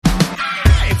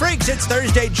Freaks, it's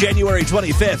Thursday, January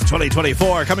 25th,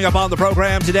 2024. Coming up on the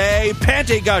program today,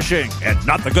 panty gushing, and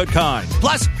not the good kind.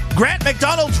 Plus, Grant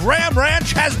McDonald's Ram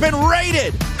Ranch has been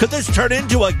raided. Could this turn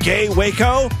into a gay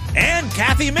Waco? And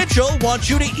Kathy Mitchell wants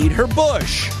you to eat her book.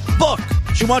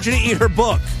 She wants you to eat her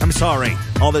book. I'm sorry.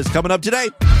 All this coming up today.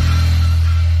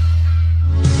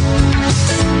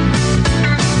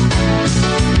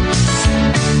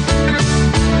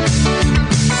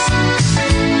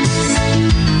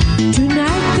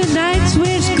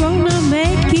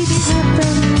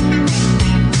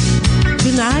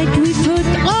 Tonight we put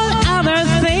all other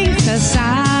things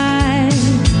aside.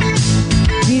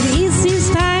 Give Easy's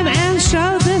time and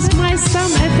show this my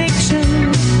some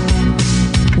affection.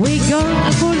 We go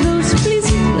for those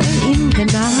please in the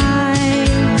night.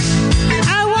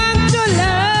 I want to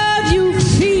love you,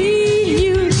 feel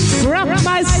you, wrap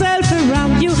myself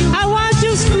around you. I want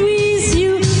to squeeze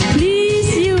you,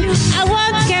 please you. I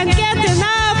want can't get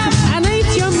enough. I need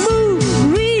your move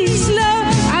real slow.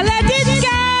 I let it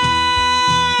go.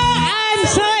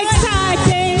 So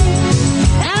exciting,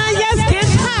 and I just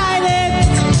can't hide it.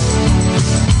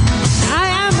 I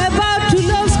am about to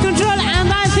lose control,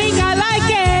 and I think I like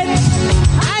it.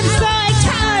 I'm so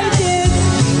excited,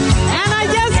 and I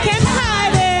just can't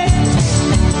hide it.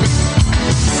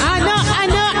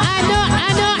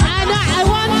 I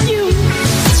want you.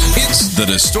 It's the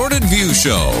Distorted View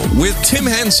Show with Tim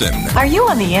Henson. Are you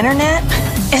on the internet?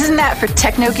 Isn't that for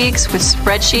techno geeks with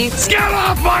spreadsheets? Get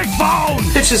off my phone!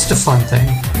 It's just a fun thing.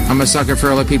 I'm a sucker for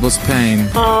other people's pain.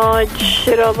 Oh, I'd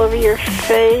shit all over your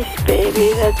face,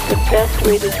 baby. That's the best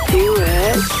way to do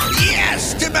it.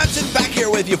 Yes! Tim Benson back here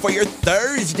with you for your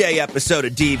Thursday episode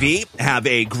of DV. Have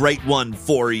a great one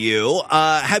for you.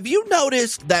 Have you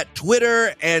noticed that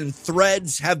Twitter and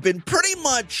Threads have been pretty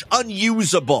much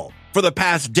unusable for the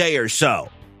past day or so?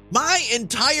 My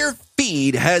entire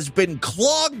feed has been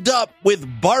clogged up with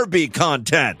Barbie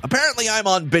content. Apparently, I'm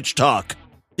on Bitch Talk.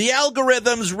 The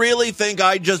algorithms really think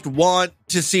I just want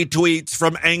to see tweets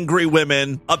from angry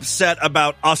women upset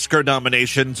about Oscar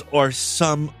nominations or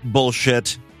some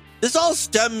bullshit. This all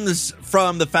stems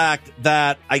from the fact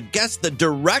that I guess the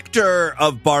director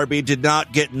of Barbie did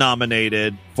not get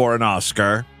nominated for an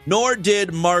Oscar, nor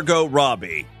did Margot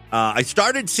Robbie. I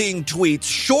started seeing tweets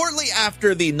shortly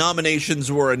after the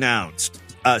nominations were announced.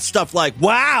 Stuff like,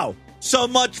 wow, so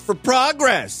much for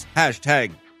progress.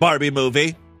 Hashtag Barbie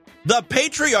movie. The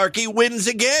patriarchy wins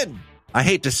again. I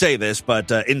hate to say this,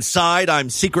 but inside I'm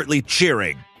secretly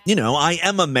cheering. You know, I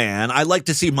am a man. I like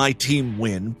to see my team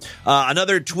win.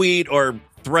 Another tweet or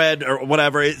thread or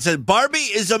whatever, it said, Barbie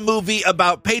is a movie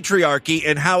about patriarchy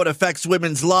and how it affects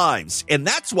women's lives. And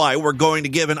that's why we're going to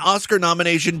give an Oscar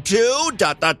nomination to ...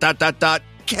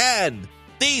 Ken.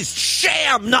 These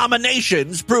sham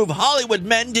nominations prove Hollywood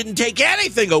men didn't take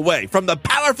anything away from the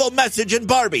powerful message in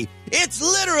Barbie. It's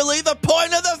literally the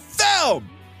point of the film!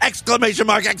 Exclamation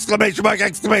mark, exclamation mark,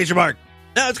 exclamation mark.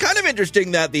 Now, it's kind of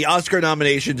interesting that the Oscar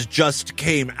nominations just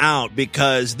came out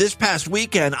because this past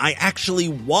weekend, I actually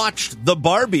watched the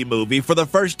Barbie movie for the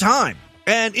first time.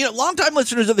 And, you know, longtime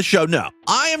listeners of the show know,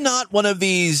 I am not one of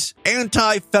these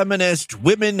anti-feminist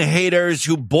women haters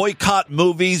who boycott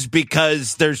movies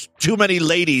because there's too many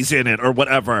ladies in it or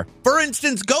whatever. For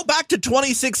instance, go back to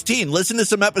 2016, listen to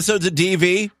some episodes of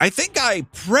DV. I think I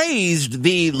praised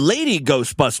the Lady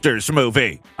Ghostbusters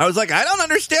movie. I was like, I don't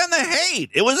understand the hate.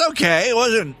 It was okay. It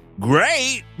wasn't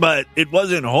great, but it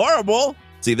wasn't horrible.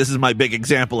 See, this is my big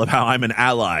example of how I'm an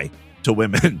ally to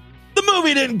women. The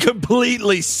movie didn't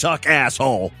completely suck,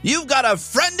 asshole. You've got a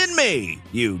friend in me,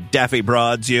 you daffy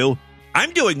broads, you.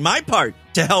 I'm doing my part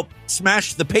to help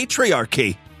smash the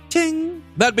patriarchy. Ting.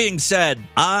 That being said,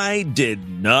 I did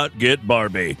not get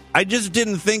Barbie. I just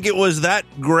didn't think it was that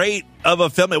great of a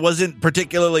film. It wasn't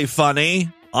particularly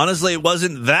funny. Honestly, it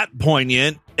wasn't that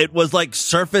poignant. It was like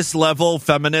surface level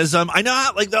feminism. I know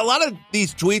how, like, a lot of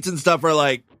these tweets and stuff are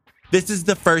like, this is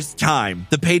the first time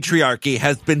the patriarchy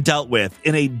has been dealt with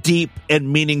in a deep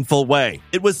and meaningful way.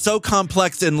 It was so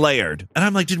complex and layered. And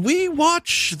I'm like, did we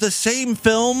watch the same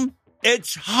film?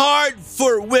 It's hard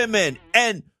for women,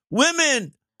 and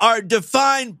women are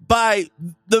defined by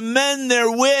the men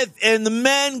they're with, and the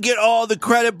men get all the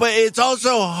credit, but it's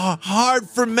also hard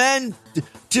for men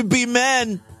to be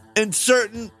men in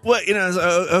certain way. You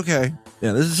know, okay.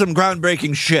 Yeah, this is some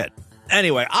groundbreaking shit.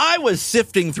 Anyway, I was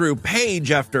sifting through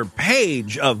page after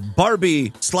page of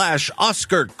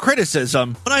Barbie/Oscar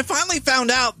criticism when I finally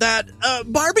found out that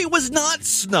Barbie was not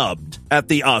snubbed at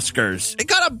the Oscars. It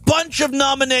got a bunch of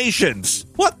nominations.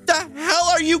 What the hell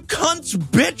are you cunts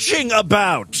bitching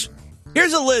about?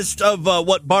 Here's a list of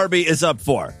what Barbie is up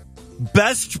for.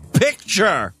 Best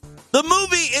Picture, The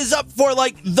movie is up for,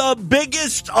 like, the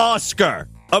biggest Oscar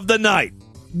of the night.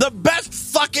 The best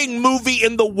fucking movie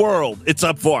in the world it's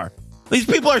up for. These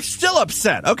people are still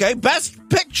upset. Okay, Best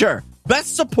Picture,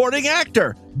 Best Supporting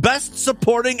Actor, Best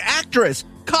Supporting Actress,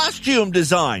 Costume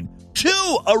Design,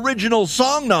 2 original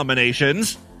song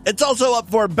nominations. It's also up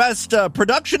for Best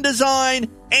Production Design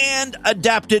and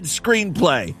Adapted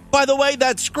Screenplay. By the way,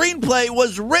 that screenplay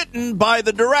was written by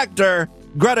the director,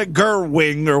 Greta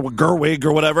Gerwig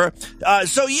or whatever.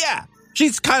 So yeah,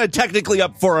 she's kind of technically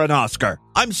up for an Oscar.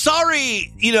 I'm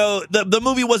sorry, the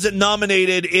movie wasn't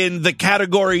nominated in the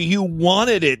category you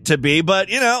wanted it to be, but,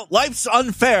 life's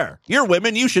unfair. You're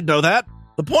women, you should know that.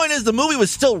 The point is, the movie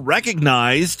was still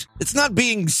recognized. It's not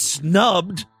being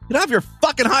snubbed. Get off your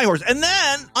fucking high horse. And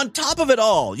then, on top of it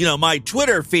all, my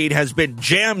Twitter feed has been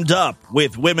jammed up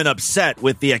with women upset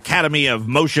with the Academy of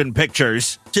Motion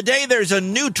Pictures. Today, there's a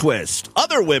new twist.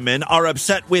 Other women are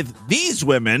upset with these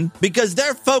women because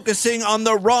they're focusing on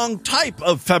the wrong type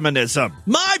of feminism.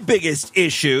 My biggest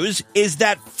issues is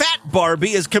that Fat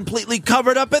Barbie is completely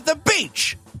covered up at the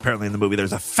beach. Apparently in the movie,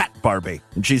 there's a fat Barbie,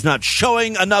 and she's not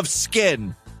showing enough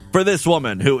skin for this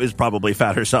woman, who is probably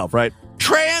fat herself, right?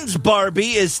 Trans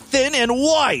Barbie is thin and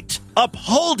white,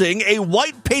 upholding a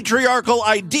white patriarchal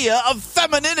idea of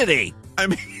femininity. I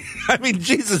mean,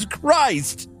 Jesus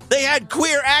Christ. They had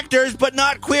queer actors, but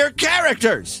not queer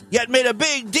characters, yet made a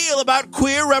big deal about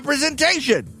queer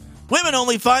representation. Women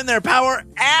only find their power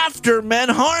after men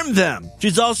harm them.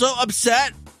 She's also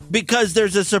upset because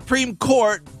there's a Supreme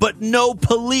Court, but no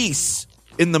police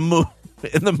in the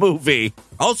movie.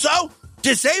 Also,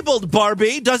 disabled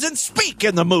Barbie doesn't speak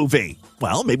in the movie.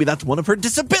 Well, maybe that's one of her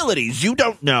disabilities. You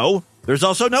don't know. There's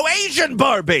also no Asian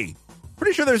Barbie.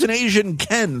 Pretty sure there's an Asian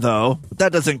Ken, though. But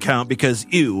that doesn't count because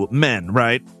men,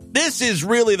 right? This is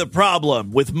really the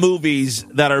problem with movies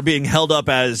that are being held up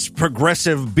as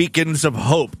progressive beacons of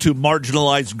hope to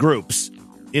marginalized groups.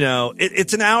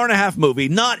 It's an hour-and-a-half movie.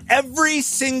 Not every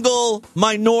single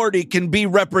minority can be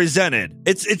represented.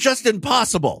 It's just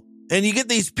impossible. And you get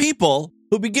these people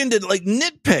who begin to,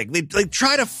 nitpick. They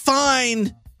try to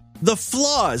find the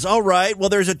flaws. All right, well,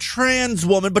 there's a trans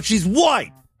woman, but she's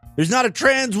white. There's not a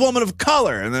trans woman of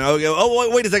color. And then,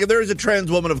 wait a second, there is a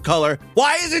trans woman of color.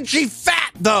 Why isn't she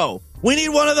fat, though? We need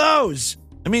one of those.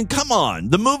 I mean, come on.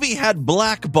 The movie had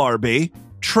Black Barbie,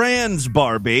 Trans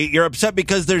Barbie. You're upset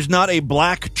because there's not a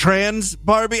black trans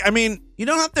Barbie? I mean, you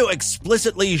don't have to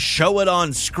explicitly show it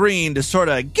on screen to sort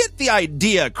of get the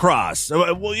idea across,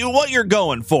 what you're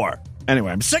going for.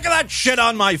 Anyway, I'm sick of that shit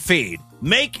on my feed.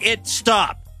 Make it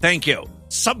stop. Thank you.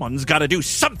 Someone's got to do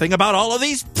something about all of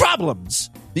these problems.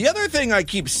 The other thing I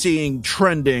keep seeing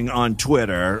trending on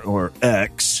Twitter, or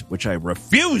X, which I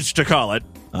refuse to call it.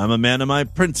 I'm a man of my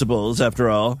principles, after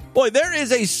all. Boy, there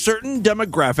is a certain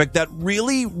demographic that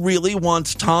really, really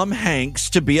wants Tom Hanks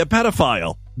to be a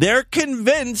pedophile. They're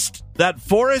convinced that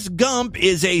Forrest Gump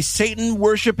is a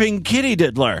Satan-worshipping kitty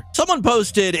diddler. Someone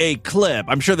posted a clip,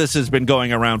 I'm sure this has been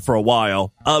going around for a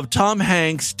while, of Tom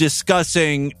Hanks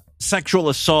discussing sexual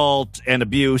assault and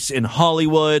abuse in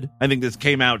Hollywood. I think this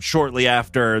came out shortly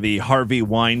after the Harvey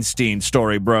Weinstein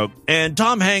story broke. And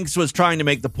Tom Hanks was trying to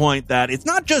make the point that it's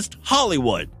not just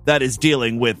Hollywood that is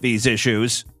dealing with these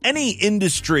issues. Any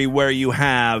industry where you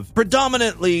have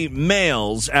predominantly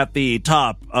males at the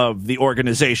top of the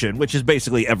organization, which is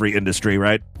basically every industry,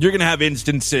 right? You're going to have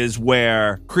instances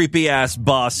where creepy-ass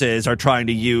bosses are trying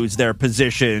to use their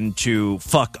position to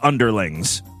fuck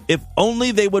underlings. If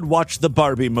only they would watch the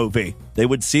Barbie movie, they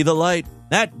would see the light.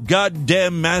 That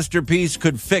goddamn masterpiece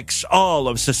could fix all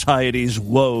of society's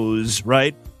woes,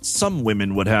 right? Some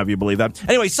women would have you believe that.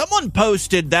 Anyway, someone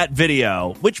posted that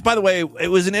video, which, by the way, it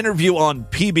was an interview on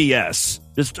PBS.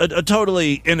 Just a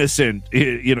totally innocent,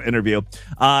 interview.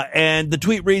 And the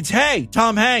tweet reads, "Hey,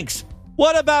 Tom Hanks,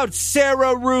 what about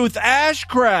Sarah Ruth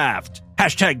Ashcraft?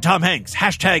 Hashtag Tom Hanks,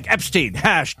 hashtag Epstein,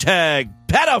 hashtag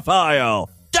pedophile.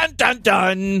 Dun, dun,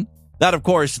 dun." That, of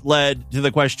course, led to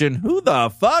the question, who the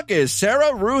fuck is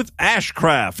Sarah Ruth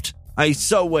Ashcraft? I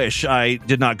so wish I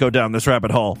did not go down this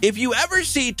rabbit hole. If you ever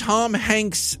see Tom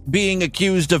Hanks being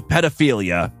accused of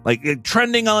pedophilia, like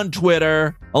trending on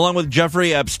Twitter, along with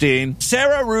Jeffrey Epstein,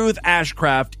 Sarah Ruth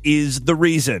Ashcraft is the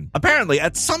reason. Apparently,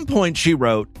 at some point she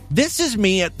wrote, "This is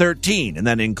me at 13," and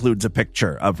then includes a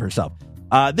picture of herself.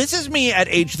 "This is me at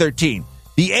age 13.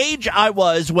 The age I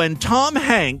was when Tom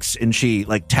Hanks," and she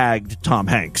tagged Tom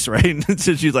Hanks, right?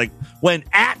 So she's like, "when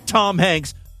at Tom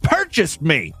Hanks purchased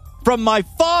me from my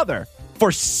father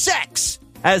for sex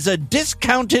as a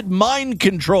discounted mind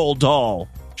control doll."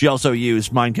 She also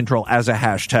used mind control as a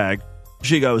hashtag.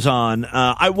 She goes on,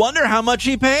 "I wonder how much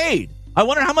he paid. I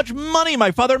wonder how much money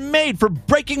my father made for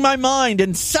breaking my mind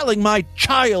and selling my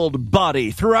child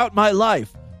body throughout my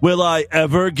life. Will I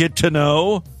ever get to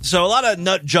know? So a lot of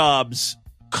nut jobs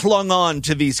clung on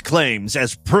to these claims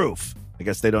as proof. I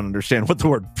guess they don't understand what the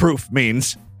word proof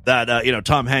means. That,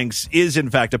 Tom Hanks is in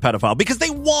fact a pedophile because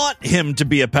they want him to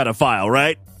be a pedophile,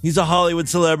 right? He's a Hollywood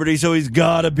celebrity, so he's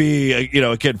got to be,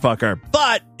 a kid fucker.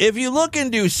 But if you look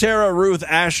into Sarah Ruth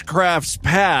Ashcraft's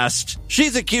past,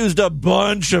 she's accused a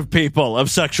bunch of people of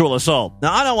sexual assault.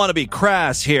 Now, I don't want to be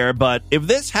crass here, but if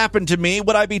this happened to me,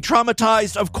 would I be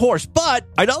traumatized? Of course. But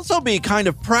I'd also be kind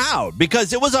of proud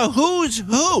because it was a who's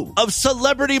who of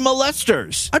celebrity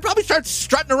molesters. I'd probably start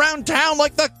strutting around town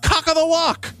like the cock of the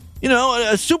walk.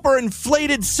 A super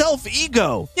inflated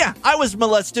self-ego. Yeah, I was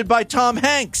molested by Tom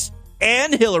Hanks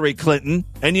and Hillary Clinton.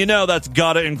 And that's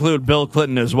got to include Bill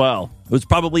Clinton as well. It was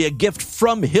probably a gift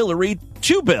from Hillary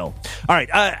to Bill. All right,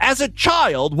 as a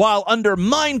child, while under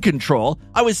mind control,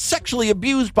 I was sexually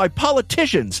abused by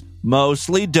politicians,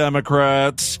 mostly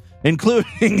Democrats,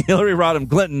 including Hillary Rodham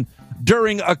Clinton,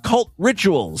 during occult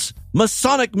rituals,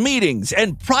 Masonic meetings,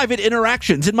 and private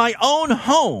interactions in my own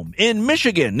home in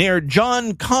Michigan near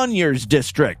John Conyers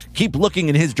district. Keep looking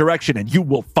in his direction and you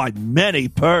will find many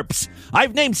perps.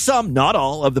 I've named some, not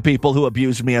all, of the people who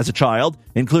abused me as a child,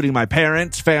 including my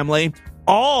parents, family,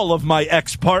 all of my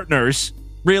ex-partners.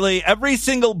 Really, every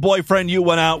single boyfriend you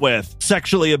went out with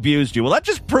sexually abused you. Well, that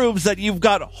just proves that you've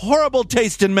got horrible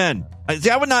taste in men.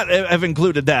 See, I would not have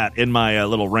included that in my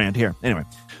little rant here. Anyway.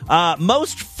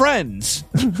 Most friends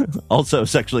also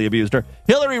sexually abused her.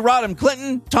 Hillary Rodham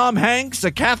Clinton, Tom Hanks,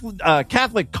 a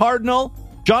Catholic cardinal,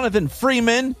 Jonathan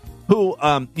Freeman, who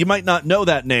you might not know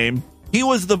that name. He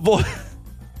was the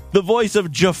voice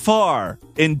of Jafar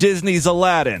in Disney's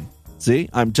Aladdin. See,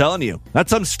 I'm telling you, that's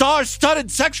some star-studded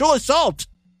sexual assault.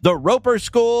 The Roper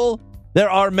School. There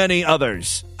are many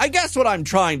others. I guess what I'm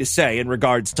trying to say in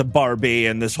regards to Barbie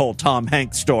and this whole Tom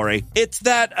Hanks story, it's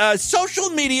that social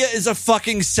media is a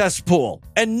fucking cesspool,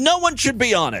 and no one should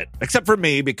be on it, except for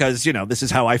me, because, this is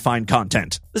how I find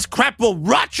content. This crap will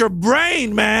rot your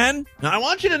brain, man! Now, I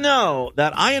want you to know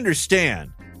that I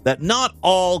understand that not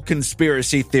all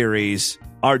conspiracy theories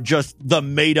are just the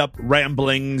made-up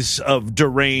ramblings of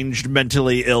deranged,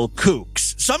 mentally ill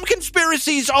kooks. Some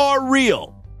conspiracies are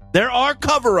real. There are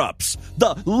cover-ups.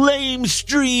 The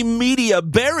lamestream media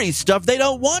bury stuff they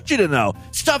don't want you to know.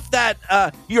 Stuff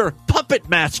that your puppet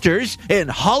masters in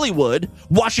Hollywood,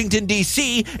 Washington,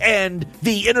 D.C., and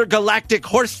the intergalactic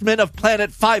horsemen of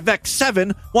Planet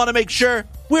 5X7 want to make sure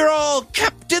we're all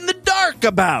kept in the dark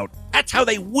about. That's how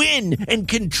they win and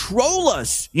control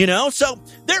us, So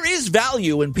there is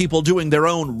value in people doing their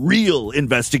own real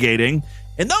investigating,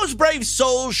 and those brave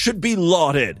souls should be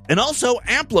lauded and also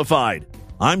amplified.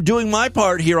 I'm doing my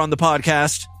part here on the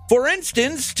podcast. For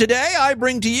instance, today I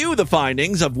bring to you the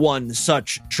findings of one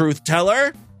such truth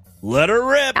teller. Let her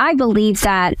rip. I believe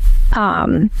that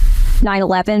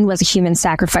 9/11 was a human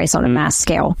sacrifice on a mass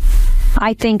scale.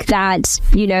 I think that,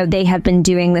 they have been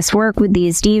doing this work with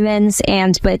these demons,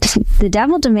 but the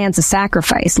devil demands a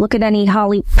sacrifice. Look at any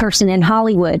person in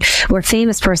Hollywood or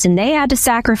famous person. They had to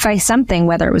sacrifice something,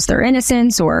 whether it was their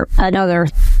innocence or another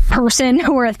person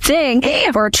or a thing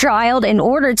or a child in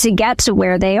order to get to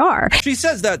where they are. She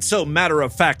says that so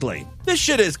matter-of-factly. This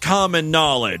shit is common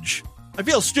knowledge. I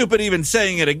feel stupid even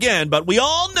saying it again, but we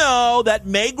all know that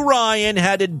Meg Ryan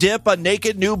had to dip a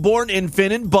naked newborn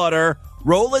infant in butter,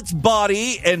 roll its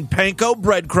body in panko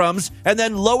breadcrumbs, and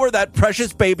then lower that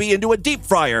precious baby into a deep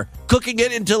fryer, cooking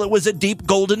it until it was a deep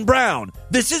golden brown.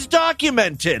 This is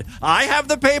documented. I have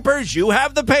the papers. You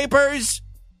have the papers.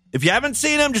 If you haven't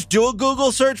seen them, just do a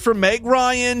Google search for Meg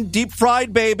Ryan deep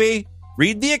fried baby.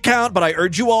 Read the account, but I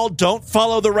urge you all, don't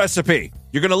follow the recipe.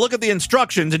 You're going to look at the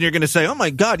instructions and you're going to say, oh my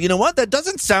God, you know what? That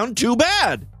doesn't sound too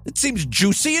bad. It seems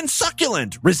juicy and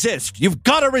succulent. Resist. You've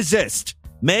got to resist.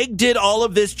 Meg did all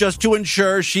of this just to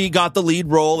ensure she got the lead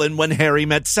role in When Harry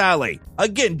Met Sally.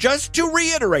 Again, just to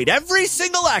reiterate, every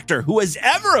single actor who has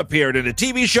ever appeared in a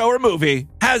TV show or movie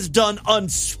has done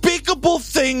unspeakable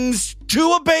things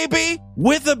to a baby,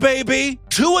 with a baby,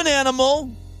 to an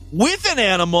animal, with an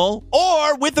animal,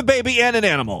 or with a baby and an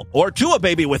animal, or to a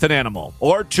baby with an animal,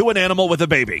 or to an animal with a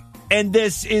baby. And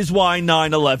this is why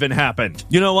 9/11 happened.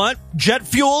 You know what? Jet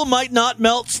fuel might not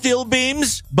melt steel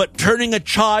beams, but turning a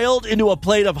child into a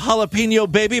plate of jalapeno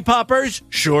baby poppers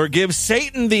sure gives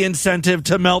Satan the incentive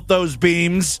to melt those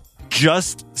beams.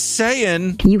 Just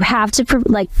saying. You have to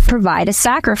provide a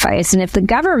sacrifice. And if the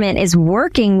government is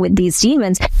working with these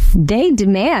demons, they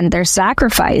demand their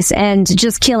sacrifice. And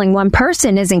just killing one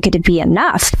person isn't going to be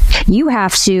enough. You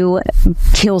have to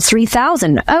kill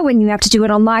 3,000. Oh, and you have to do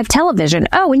it on live television.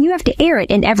 Oh, and you have to air it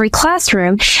in every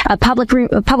classroom, a public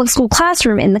school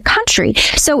classroom in the country.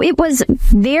 So it was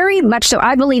very much so.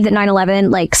 I believe that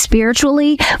 9/11,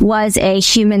 spiritually, was a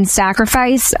human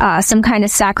sacrifice, some kind of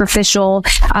sacrificial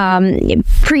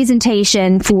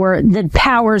presentation for the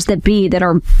powers that be that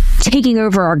are taking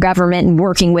over our government and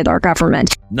working with our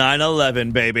government.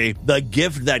 9/11, baby. The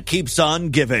gift that keeps on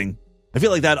giving. I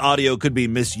feel like that audio could be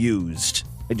misused.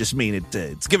 I just mean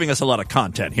it's giving us a lot of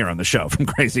content here on the show from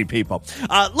crazy people.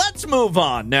 Let's move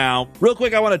on now. Real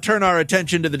quick, I want to turn our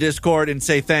attention to the Discord and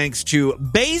say thanks to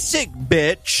Basic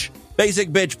Bitch. Basic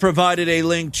Bitch provided a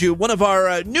link to one of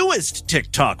our newest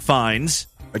TikTok finds.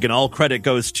 Again, all credit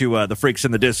goes to the freaks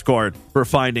in the Discord for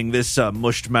finding this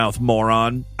mushed mouth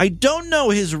moron. I don't know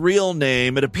his real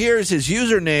name. It appears his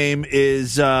username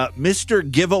is Mr.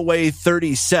 Giveaway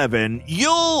 37.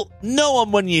 You'll know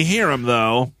him when you hear him,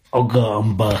 though. Okay,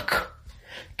 I'm back.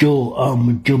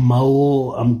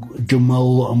 Jamal,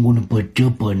 I'm gonna put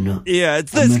Jup on. Yeah,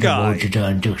 it's this guy.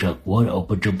 What? I'll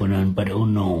put Jup on, but oh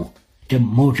no.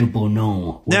 Multiple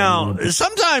no. Now,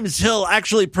 sometimes he'll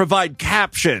actually provide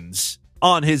captions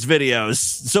on his videos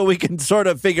so we can sort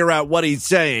of figure out what he's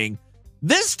saying.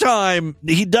 This time,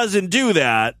 he doesn't do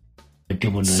that.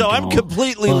 So I'm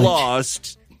completely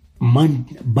lost.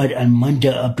 But on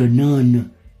Monday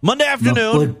afternoon, something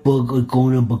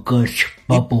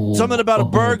about a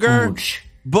burger,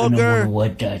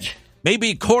 booger,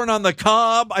 maybe corn on the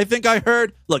cob, I think I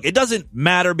heard. Look, it doesn't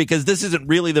matter because this isn't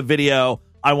really the video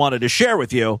I wanted to share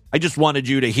with you. I just wanted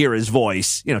you to hear his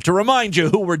voice, to remind you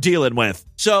who we're dealing with.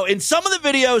 So in some of the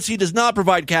videos, he does not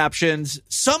provide captions.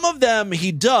 Some of them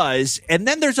he does. And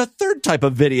then there's a third type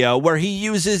of video where he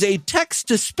uses a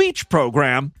text-to-speech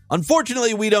program.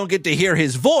 Unfortunately, we don't get to hear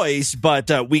his voice, but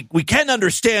we can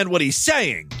understand what he's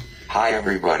saying. Hi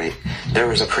everybody.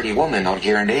 There is a pretty woman on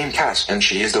here named Cass, and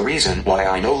she is the reason why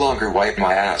I no longer wipe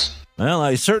my ass. Well,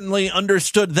 I certainly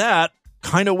understood that.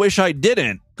 Kinda wish I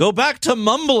didn't. Go back to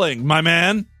mumbling, my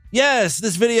man. Yes,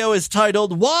 this video is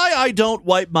titled, Why I Don't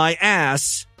Wipe My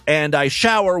Ass, and I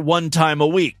Shower 1 time a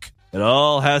week. It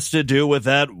all has to do with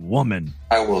that woman.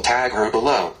 I will tag her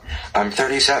below. I'm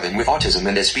 37 with autism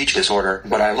and a speech disorder,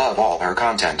 but I love all her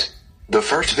content. The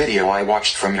first video I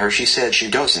watched from her, she said she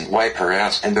doesn't wipe her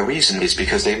ass, and the reason is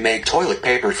because they make toilet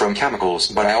paper from chemicals,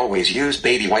 but I always use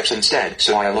baby wipes instead,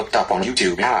 so I looked up on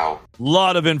YouTube how.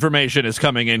 Lot of information is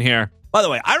coming in here. By the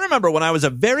way, I remember when I was a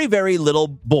very, very little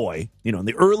boy, in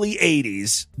the early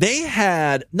 80s, they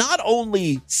had not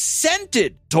only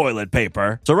scented toilet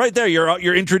paper. So right there,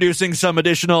 you're introducing some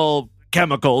additional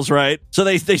chemicals, right? So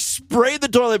they sprayed the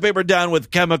toilet paper down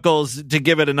with chemicals to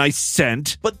give it a nice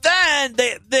scent. But then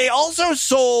they also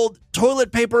sold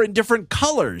toilet paper in different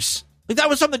colors. That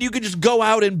was something you could just go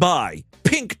out and buy.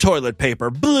 Pink toilet paper,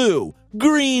 blue,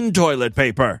 green toilet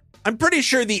paper. I'm pretty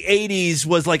sure the 80s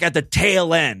was at the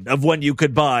tail end of when you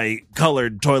could buy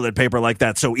colored toilet paper like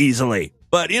that so easily.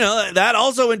 But, that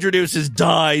also introduces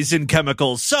dyes and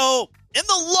chemicals. So, in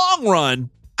the long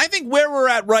run, I think where we're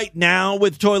at right now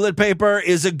with toilet paper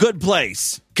is a good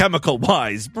place,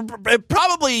 chemical-wise. It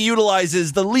probably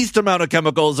utilizes the least amount of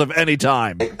chemicals of any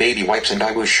time. Baby wipes, and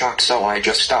I was shocked, so I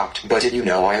just stopped. But did you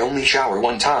know I only shower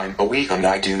 1 time a week, and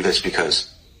I do this because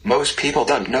most people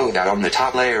don't know that on the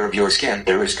top layer of your skin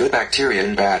there is good bacteria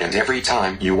and bad, and every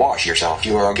time you wash yourself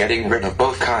you are getting rid of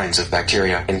both kinds of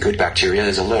bacteria, and good bacteria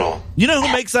is a little. You know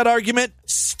who makes that argument?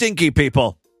 Stinky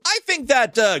people. I think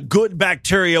that good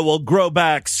bacteria will grow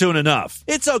back soon enough.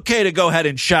 It's okay to go ahead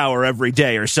and shower every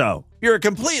day or so. You're a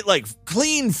complete,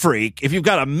 clean freak. If you've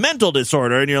got a mental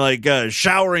disorder and you're,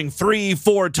 showering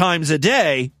 3-4 times a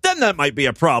day, then that might be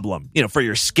a problem, for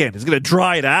your skin. It's going to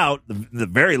dry it out, at the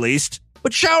very least.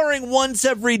 But showering once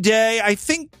every day, I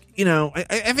think,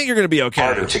 I think you're going to be okay.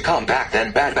 Harder to come back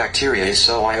than bad bacteria is,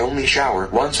 so I only shower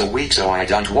once a week so I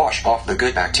don't wash off the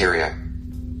good bacteria.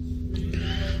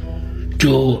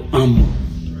 So, work,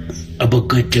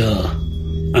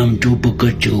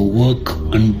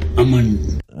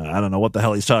 and I don't know what the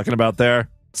hell he's talking about there.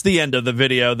 It's the end of the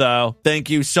video, though. Thank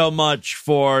you so much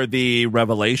for the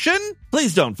revelation.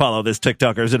 Please don't follow this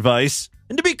TikToker's advice.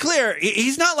 And to be clear,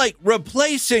 he's not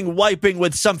replacing wiping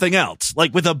with something else,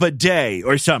 like with a bidet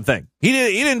or something. He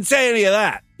didn't say any of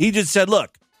that. He just said,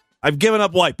 look, I've given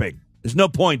up wiping. There's no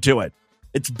point to it.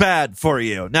 It's bad for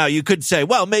you. Now, you could say,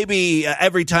 well, maybe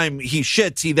every time he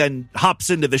shits, he then hops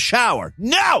into the shower.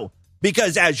 No!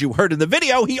 because, as you heard in the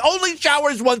video, he only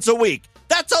showers once a week.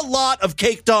 That's a lot of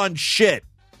caked-on shit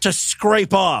to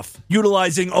scrape off,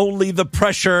 utilizing only the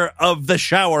pressure of the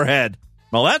shower head.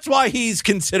 Well, that's why he's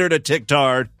considered a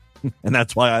TikTard, and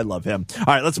that's why I love him. All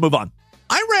right, let's move on.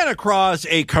 I ran across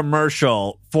a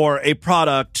commercial for a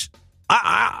product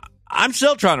I'm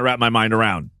still trying to wrap my mind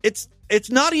around. It's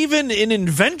not even an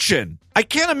invention. I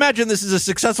can't imagine this is a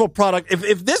successful product.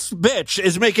 If this bitch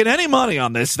is making any money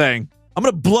on this thing, I'm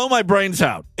going to blow my brains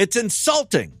out. It's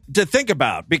insulting to think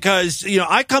about because,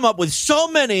 I come up with so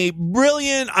many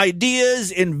brilliant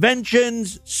ideas,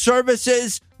 inventions,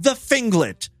 services, the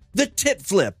finglet, the tit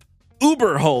flip,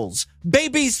 Uber holes,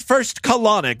 baby's first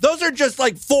colonic. Those are just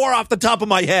like 4 off the top of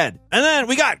my head. And then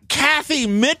we got Kathy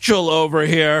Mitchell over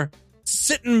here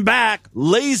sitting back,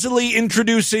 lazily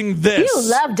introducing this. You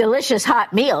love delicious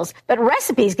hot meals, but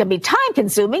recipes can be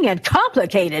time-consuming and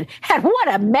complicated. And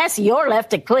what a mess you're left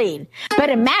to clean. But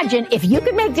imagine if you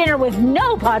could make dinner with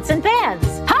no pots and pans.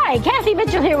 Hi, Kathy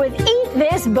Mitchell here with Eat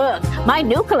This Book, my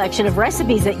new collection of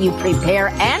recipes that you prepare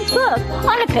and cook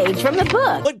on a page from the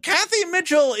book. What Kathy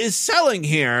Mitchell is selling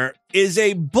here is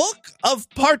a book of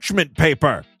parchment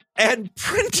paper, and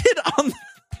printed on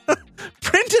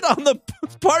the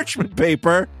parchment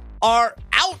paper are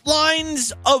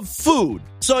outlines of food.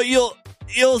 So you'll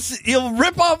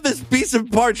rip off this piece of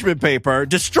parchment paper,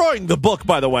 destroying the book,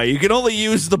 by the way. You can only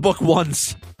use the book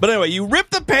once. But anyway, you rip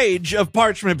the page of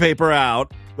parchment paper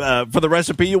out for the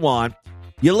recipe you want.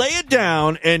 You lay it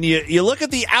down and you look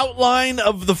at the outline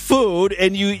of the food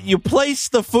and you place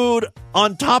the food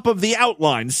on top of the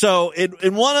outline. So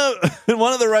in one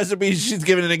of the recipes she's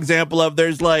given an example of,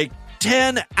 there's like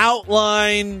 10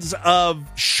 outlines of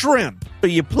shrimp. So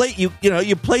you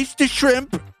place the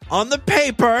shrimp on the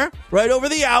paper right over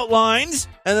the outlines,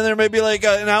 and then there may be like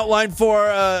an outline for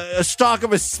a stalk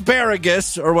of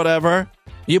asparagus or whatever.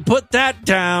 You put that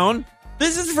down.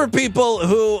 This is for people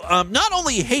who not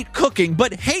only hate cooking,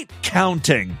 but hate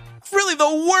counting. It's really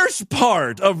the worst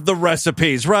part of the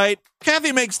recipes, right?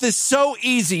 Kathy makes this so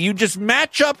easy. You just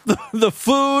match up the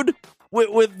food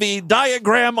with the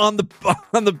diagram on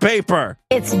the paper.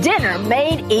 It's dinner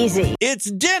made easy.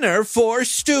 It's dinner for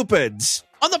stupids.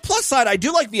 On the plus side, I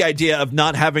do like the idea of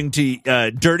not having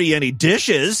to dirty any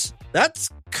dishes. That's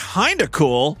kind of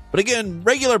cool. But again,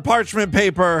 regular parchment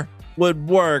paper would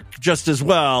work just as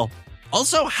well.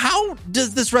 Also, how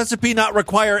does this recipe not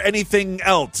require anything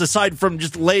else aside from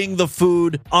just laying the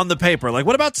food on the paper? Like,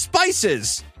 what about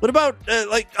spices? What about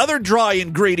like other dry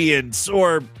ingredients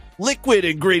or liquid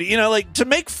ingredient? To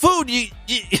make food,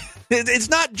 it's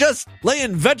not just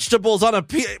laying vegetables on a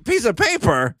piece of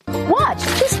paper. Watch,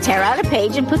 just tear out a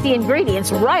page and put the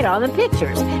ingredients right on the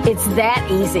pictures. It's that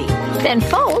easy. Then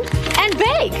fold and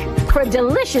bake for a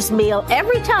delicious meal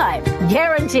every time,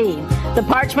 guaranteed. The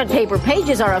parchment paper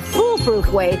pages are a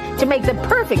foolproof way to make the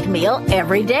perfect meal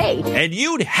every day. And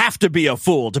you'd have to be a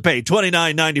fool to pay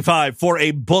 $29.95 for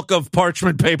a book of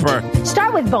parchment paper.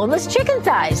 Start with boneless chicken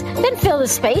thighs, then fill the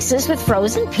spaces with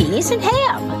frozen peas and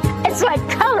ham. It's like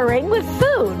coloring with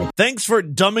food. Thanks for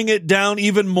dumbing it down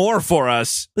even more for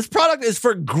us. This product is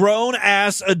for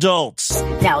grown-ass adults.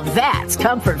 Now that's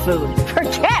comfort food.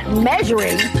 Forget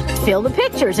measuring. Fill the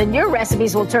pictures and your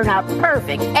recipes will turn out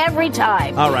perfect every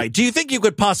time. All right. Do you think you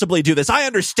could possibly do this? I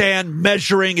understand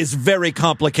measuring is very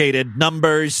complicated.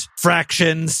 Numbers,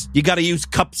 fractions. You got to use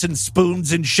cups and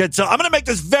spoons and shit. So I'm going to make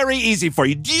this very easy for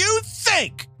you. Do you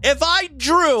think if I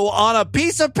drew on a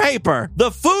piece of paper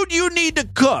the food you need to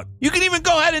cook, you can even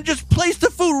go ahead and just place the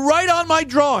food right on my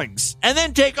drawings and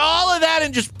then take all of that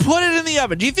and just put it in the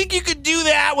oven? Do you think you could do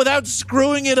that without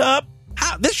screwing it up?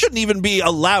 This shouldn't even be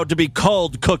allowed to be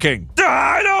called cooking.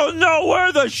 I don't know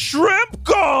where the shrimp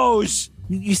goes.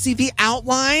 You see the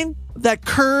outline? That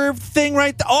curved thing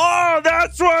right there? Oh,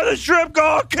 that's where the shrimp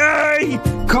go. Okay.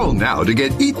 Call now to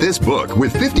get Eat This Book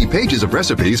with 50 pages of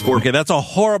recipes for... Okay, that's a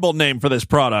horrible name for this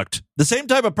product. The same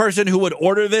type of person who would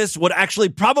order this would actually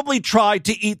probably try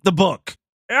to eat the book.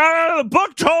 The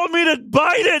book told me to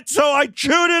bite it, so I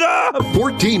chewed it up.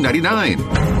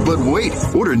 $14.99. But wait,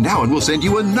 order now and we'll send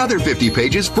you another 50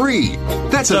 pages free.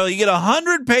 So you get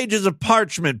 100 pages of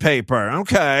parchment paper.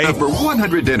 Okay. For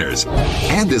 100 dinners.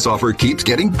 And this offer keeps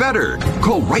getting better.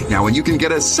 Call right now and you can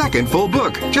get a second full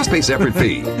book. Just pay separate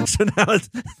fee. So now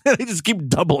they just keep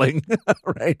doubling.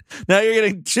 Right. Now you're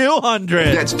getting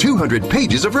 200. That's 200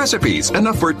 pages of recipes.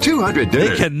 Enough for 200 dinners.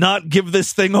 They cannot give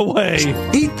this thing away.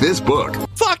 Eat this book.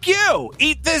 Fuck you.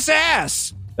 Eat this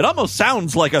ass. It almost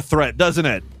sounds like a threat, doesn't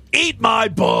it? Eat my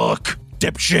book,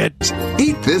 dipshit.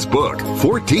 Eat this book,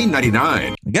 $14.99.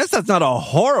 I guess that's not a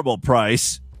horrible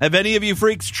price. Have any of you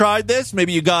freaks tried this?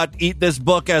 Maybe you got Eat This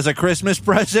Book as a Christmas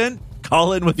present?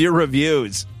 Call in with your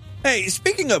reviews. Hey,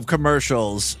 speaking of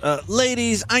commercials,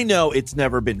 ladies, I know it's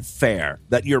never been fair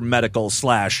that your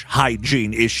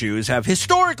medical/hygiene issues have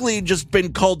historically just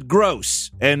been called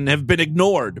gross and have been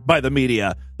ignored by the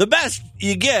media. The best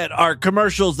you get are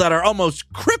commercials that are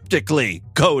almost cryptically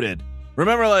coded.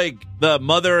 Remember, like, the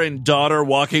mother and daughter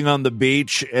walking on the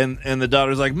beach, and the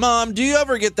daughter's like, Mom, do you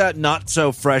ever get that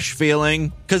not-so-fresh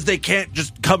feeling? Because they can't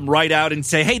just come right out and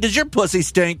say, hey, does your pussy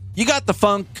stink? You got the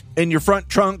funk in your front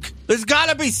trunk? There's got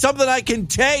to be something I can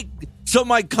take so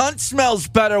my cunt smells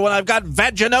better when I've got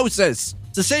vaginosis.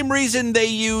 It's the same reason they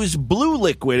use blue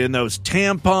liquid in those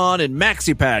tampon and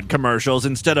maxi pad commercials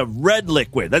instead of red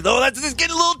liquid. That's just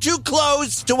getting a little too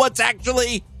close to what's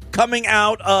actually coming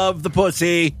out of the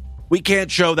pussy. We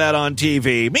can't show that on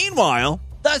TV. Meanwhile,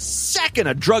 the second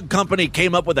a drug company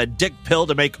came up with a dick pill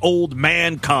to make old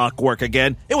man cock work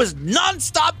again, it was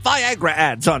nonstop Viagra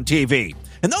ads on TV.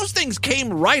 And those things came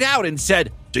right out and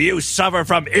said, do you suffer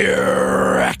from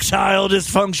erectile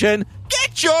dysfunction?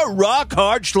 Get your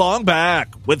rock-hard schlong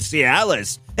back with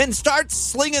Cialis and start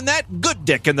slinging that good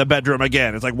dick in the bedroom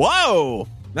again. It's like, whoa,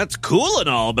 that's cool and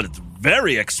all, but it's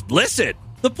very explicit.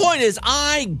 The point is,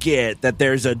 I get that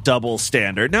there's a double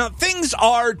standard. Now, things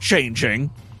are changing.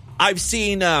 I've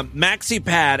seen maxi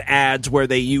pad ads where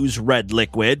they use red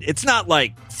liquid. It's not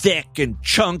like thick and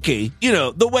chunky, you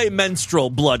know, the way menstrual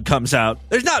blood comes out.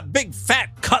 There's not big fat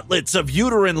cutlets of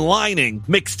uterine lining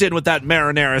mixed in with that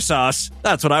marinara sauce.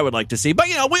 That's what I would like to see. But,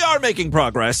 you know, we are making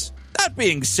progress. That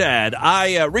being said,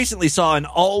 I recently saw an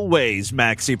Always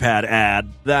maxi pad ad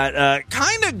that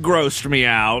kind of grossed me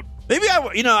out. Maybe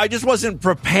I just wasn't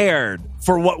prepared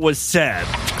for what was said.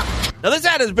 Now, this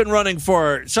ad has been running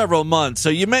for several months, so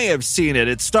you may have seen it.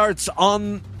 It starts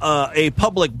on a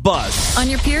public bus. On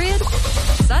your period,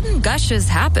 sudden gushes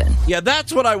happen. Yeah,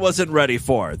 that's what I wasn't ready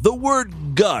for. The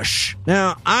word gush.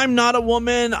 Now, I'm not a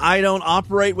woman. I don't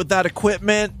operate with that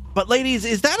equipment. But ladies,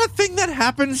 is that a thing that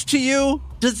happens to you?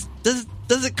 Does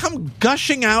it come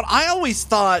gushing out? I always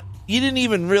thought you didn't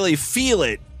even really feel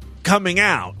it coming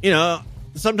out, you know?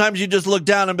 Sometimes you just look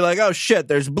down and be like, oh shit,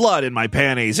 there's blood in my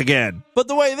panties again. But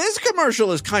the way this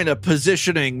commercial is kind of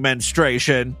positioning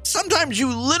menstruation, sometimes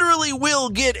you literally will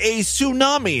get a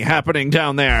tsunami happening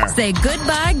down there. Say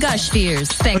goodbye, gush fears.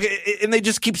 Okay, and they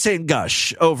just keep saying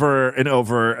gush over and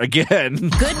over again.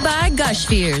 Goodbye, gush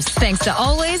fears. Thanks to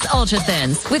Always Ultra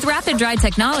Thins with rapid dry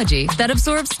technology that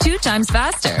absorbs 2 times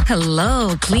faster.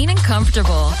 Hello, clean and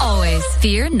comfortable. Always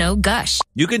fear no gush.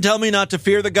 You can tell me not to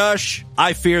fear the gush.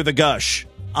 I fear the gush.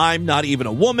 I'm not even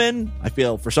a woman. I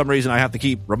feel for some reason I have to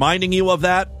keep reminding you of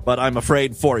that, but I'm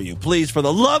afraid for you. Please, for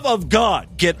the love of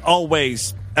God, get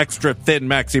Always extra thin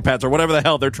maxi pads or whatever the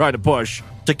hell they're trying to push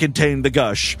to contain the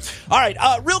gush. All right,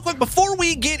 real quick, before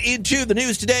we get into the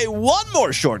news today, one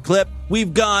more short clip.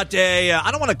 We've got I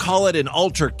don't want to call it an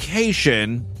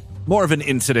altercation, more of an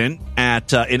incident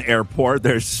at an airport.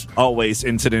 There's always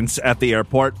incidents at the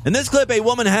airport. In this clip, a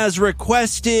woman has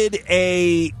requested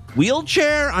a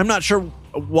wheelchair. I'm not sure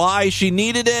why she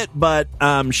needed it, but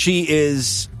she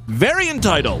is very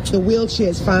entitled. The wheelchair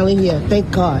is finally here.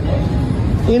 Thank God.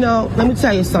 You know, let me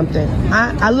tell you something.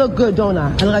 I look good, don't I?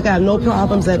 I look like I have no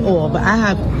problems at all, but I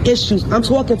have issues. I'm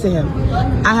talking to him.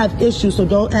 I have issues, so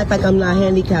don't act like I'm not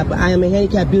handicapped, but I am a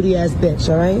handicapped beauty-ass bitch,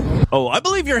 all right? Oh, I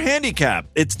believe you're handicapped.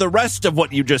 It's the rest of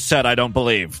what you just said I don't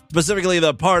believe. Specifically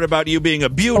the part about you being a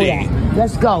beauty. Oh, yeah.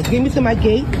 Let's go. Get me to my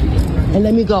gate and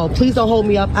let me go. Please don't hold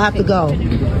me up. I have to go.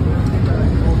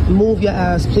 Move your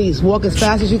ass, please. Walk as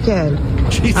fast as you can.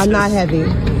 Jesus. I'm not heavy.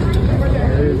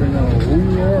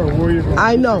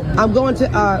 I know. I'm going to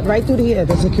right through here,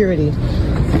 the security.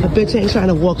 A bitch ain't trying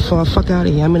to walk far. Fuck out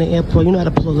of here. I'm in the airport. You know how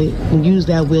to pull it and use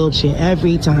that wheelchair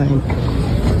every time.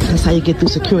 That's how you get through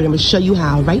security. I'm going to show you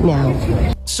how right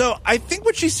now. So I think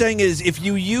what she's saying is if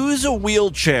you use a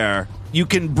wheelchair, you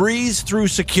can breeze through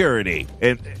security.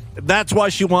 And that's why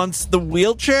she wants the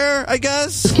wheelchair, I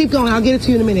guess? Just keep going. I'll get it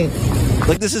to you in a minute.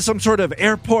 Like this is some sort of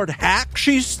airport hack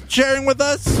she's sharing with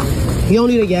us? You don't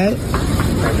need it yet?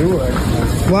 I do.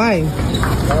 Why?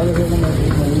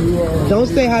 Don't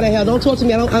say how the hell. Don't talk to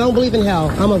me. I don't believe in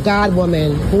hell. I'm a God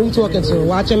woman. Who are you talking to?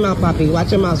 Watch your mouth, Poppy.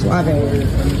 Watch your mouth,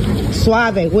 Suave.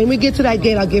 Suave. When we get to that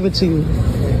gate, I'll give it to you.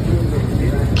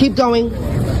 Keep going.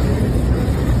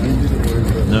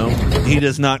 No, he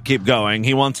does not keep going.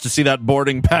 He wants to see that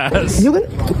boarding pass.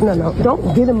 No,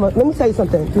 don't get him. Let me tell you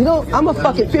something. You know, I'm a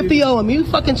fucking 50-year-old. You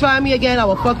fucking try me again, I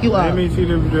will fuck you up. Let me see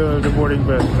the boarding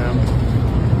pass,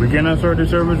 ma'am. We cannot start the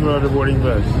service without the boarding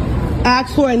pass.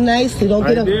 Ask for it nicely. Don't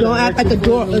act like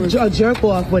a jerk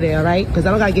off with it, all right? Because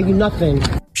I don't gotta give you nothing.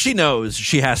 She knows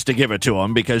she has to give it to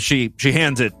him because she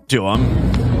hands it to him.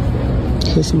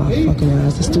 Kiss my fucking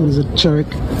ass. This dude is a jerk.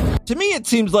 To me, it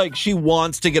seems like she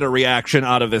wants to get a reaction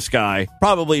out of this guy,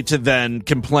 probably to then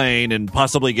complain and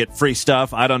possibly get free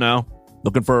stuff. I don't know.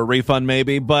 Looking for a refund,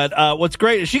 maybe. But what's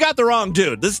great is she got the wrong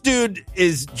dude. This dude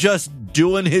is just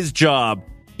doing his job.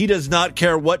 He does not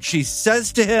care what she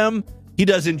says to him. He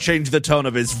doesn't change the tone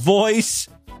of his voice.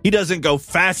 He doesn't go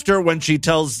faster when she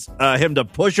tells him to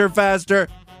push her faster.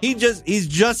 He's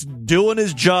just doing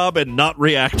his job and not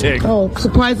reacting. Oh,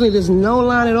 surprisingly, there's no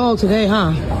line at all today,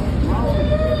 huh?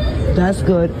 That's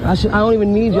good. I don't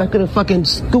even need you. I could have fucking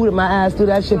scooted my ass through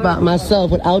that shit by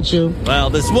myself without you. Well,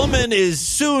 this woman is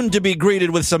soon to be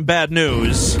greeted with some bad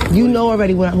news. You know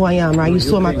already who I am, right? You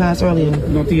saw my pass earlier.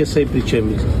 No TSA pre-check.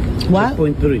 What?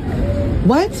 Checkpoint 3.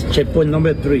 What? Checkpoint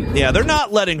number 3. Yeah, they're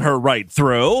not letting her right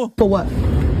through. For what?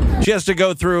 She has to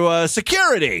go through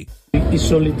security. It's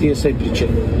only TSA pre-check.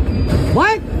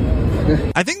 What?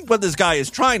 I think what this guy is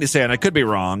trying to say, and I could be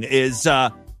wrong, is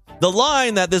the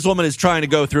line that this woman is trying to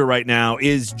go through right now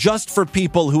is just for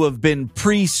people who have been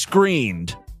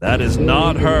pre-screened. That is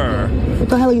not her. What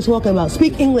the hell are you talking about?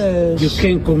 Speak English. You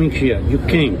can't come in here. You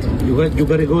can't. You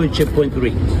gotta go to checkpoint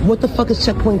 3. What the fuck is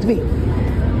checkpoint 3?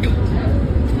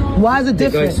 Why is it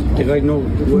different? The guy know.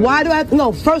 Why do I?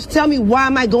 No, first tell me why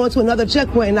am I going to another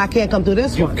checkpoint and I can't come through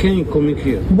this one? You can't come in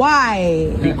here.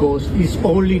 Why? Because it's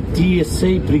only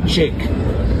TSA pre-check.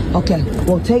 Okay,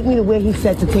 well take me to where he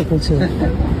said to take me to.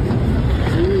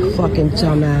 Fucking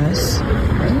dumbass.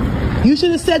 You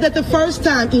should have said that the first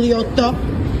time, idiota.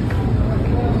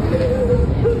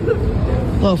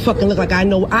 Oh, fucking look like I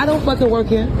know. I don't fucking work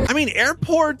here. I mean,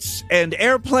 airports and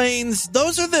airplanes,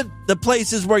 those are the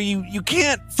places where you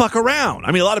can't fuck around.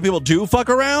 I mean, a lot of people do fuck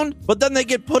around, but then they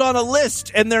get put on a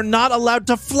list and they're not allowed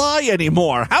to fly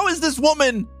anymore. How is this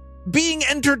woman being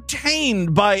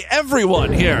entertained by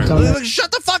everyone here? Like,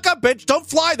 shut the fuck up, bitch. Don't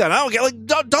fly then. I don't get, like,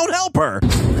 don't help her.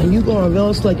 And you going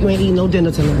real slow like you ain't eating no dinner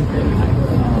tonight.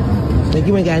 Like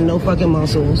you ain't got no fucking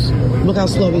muscles. Look how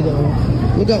slow we go.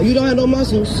 Look out, you don't have no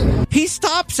muscles. He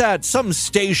stops at some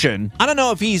station. I don't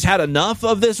know if he's had enough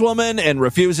of this woman and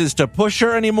refuses to push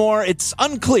her anymore. It's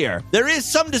unclear. There is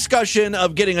some discussion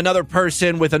of getting another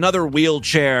person with another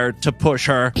wheelchair to push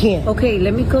her. Can't. Okay,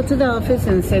 let me go to the office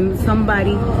and send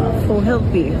somebody for help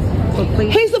here. So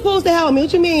please. He's supposed to help me.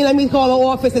 What you mean? Let me call the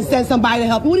office and send somebody to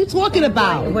help me. What are you talking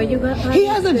about? What you got? He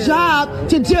has a job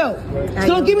to do. So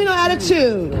don't give me no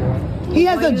attitude. He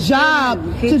has a job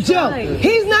to do.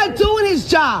 He's not doing his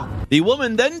job. The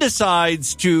woman then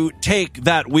decides to take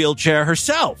that wheelchair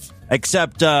herself,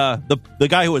 except the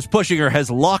guy who was pushing her has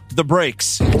locked the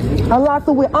brakes. Unlock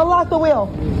the wheel. Unlock the wheel.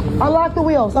 Unlock the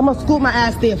wheels. I'm going to scoot my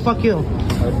ass there. Fuck you.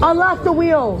 Unlock the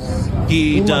wheels.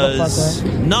 He does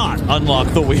not unlock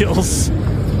the wheels.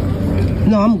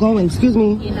 No, I'm going. Excuse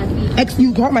me.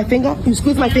 You hurt my finger? You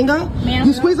squeeze my finger?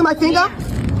 You squeezing my finger?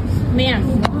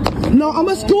 Ma'am. No, I'm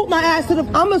gonna scoot my ass to I'm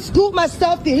gonna scoot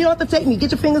myself there. You don't have to take me.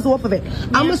 Get your fingers off of it.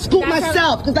 I'm gonna scoot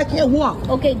myself because I can't walk.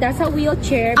 Okay, that's a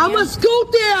wheelchair. I'm gonna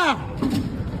scoot there.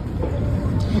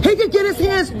 He can get his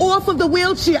hands off of the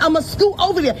wheelchair. I'm gonna scoot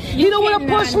over there. He don't want to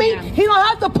push me. He don't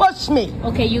have to push me.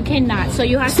 Okay, you cannot. So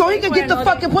you have. So he can get the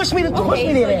fucking push me to push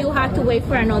me there. So you have to wait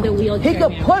for another wheelchair. He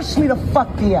can push me the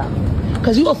fuck there.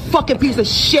 Cause you a fucking piece of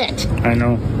shit. I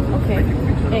know. Okay.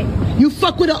 Hey. You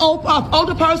fuck with an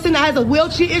older person that has a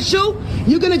wheelchair issue,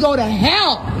 you're gonna go to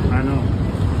hell. I know.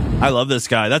 I love this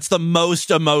guy. That's the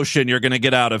most emotion you're gonna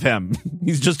get out of him.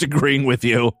 He's just agreeing with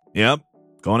you. Yep.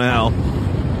 Going to hell.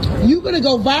 You're gonna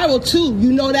go viral too.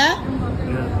 You know that?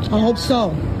 Yeah. I hope so.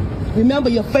 Remember,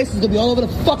 your face is gonna be all over the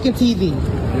fucking TV.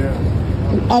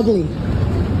 Yeah. You ugly.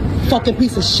 Fucking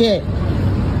piece of shit.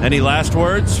 Any last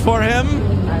words for him?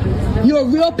 You're a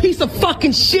real piece of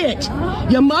fucking shit.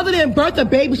 Your mother didn't birth a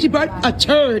baby. She birthed a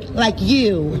turd like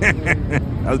you. That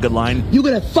was a good line. You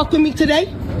gonna fuck with me today?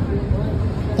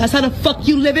 That's how the fuck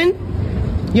you living?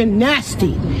 You're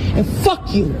nasty. And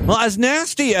fuck you. Well, as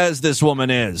nasty as this woman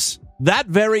is, that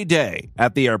very day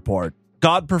at the airport,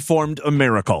 God performed a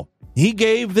miracle. He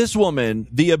gave this woman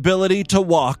the ability to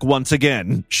walk once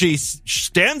again. She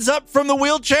stands up from the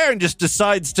wheelchair and just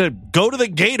decides to go to the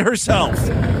gate herself.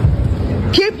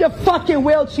 Keep your fucking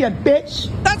wheelchair, bitch.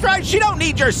 That's right. She don't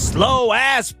need your slow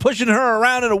ass pushing her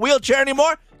around in a wheelchair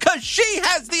anymore, because she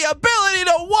has the ability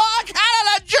to walk.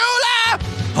 Hallelujah!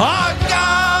 Our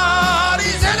God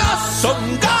is an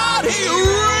awesome God. He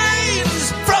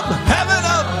reigns from heaven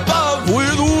above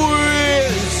with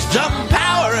wisdom,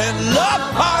 power, and love.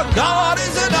 Our God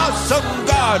is an awesome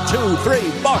God. 2, 3,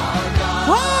 4.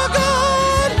 Our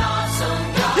God is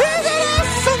an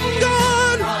awesome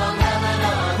God.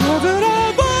 Heaven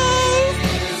above,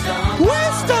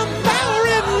 wisdom, power,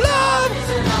 and love.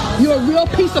 You're a real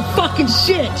real piece of fucking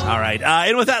shit. All right.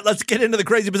 And with that, let's get into the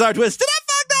crazy, bizarre twist to that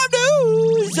fucked up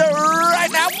news right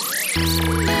now.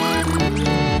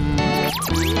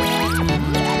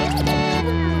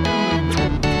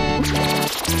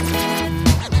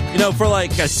 You know, for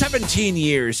like 17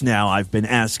 years now, I've been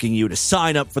asking you to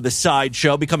sign up for the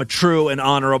Sideshow, become a true and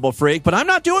honorable freak, but I'm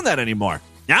not doing that anymore.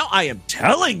 Now I am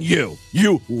telling you,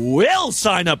 you will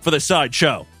sign up for the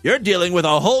Sideshow. You're dealing with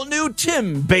a whole new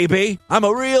Tim, baby. I'm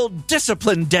a real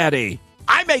disciplined daddy.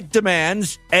 I make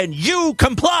demands, and you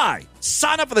comply.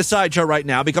 Sign up for the Sideshow right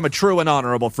now. Become a true and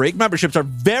honorable freak. Memberships are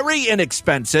very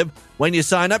inexpensive. When you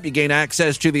sign up, you gain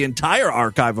access to the entire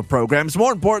archive of programs.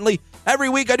 More importantly, every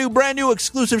week I do brand new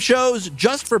exclusive shows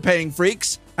just for paying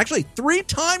freaks. Actually, 3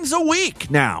 times a week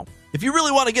now. If you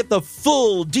really want to get the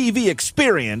full DV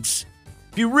experience,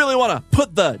 if you really want to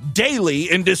put the daily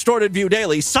in Distorted View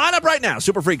Daily, sign up right now.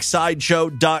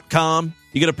 Superfreaksideshow.com.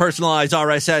 You get a personalized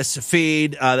RSS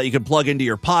feed that you can plug into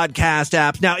your podcast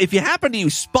apps. Now, if you happen to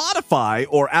use Spotify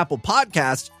or Apple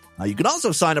Podcasts, you can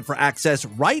also sign up for access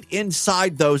right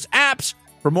inside those apps.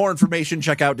 For more information,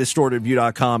 check out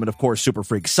DistortedView.com and, of course,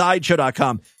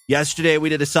 SuperFreakSideshow.com. Yesterday, we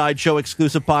did a Sideshow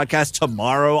exclusive podcast.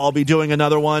 Tomorrow, I'll be doing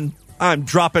another one. I'm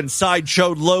dropping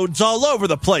Sideshow loads all over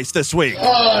the place this week.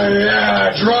 Oh,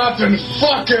 yeah, dropping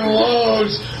fucking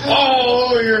loads all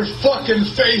over your fucking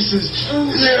faces.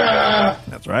 Yeah.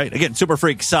 That's right. Again,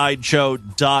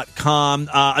 SuperFreakSideshow.com.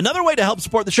 Another way to help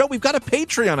support the show, we've got a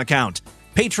Patreon account.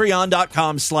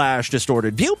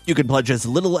 Patreon.com/DistortedView. You can pledge as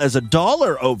little as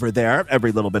 $1 over there.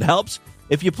 Every little bit helps.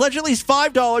 If you pledge at least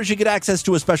 $5, you get access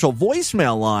to a special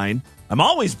voicemail line. I'm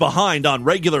always behind on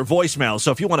regular voicemail,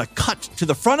 so if you want to cut to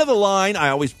the front of the line,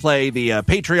 I always play the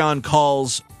Patreon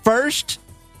calls first.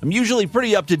 I'm usually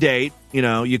pretty up to date. You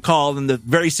know, you call and the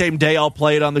very same day I'll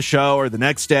play it on the show or the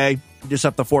next day. You just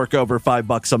have to fork over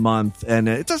 $5 a month, and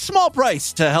it's a small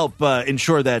price to help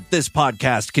ensure that this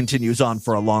podcast continues on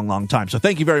for a long, long time. So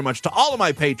thank you very much to all of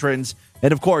my patrons,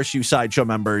 and of course, you Sideshow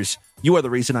members. You are the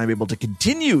reason I'm able to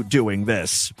continue doing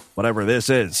this, whatever this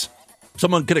is.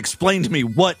 Someone could explain to me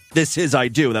what this is I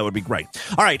do. That would be great.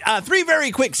 All right, 3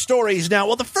 very quick stories now.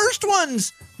 Well, the first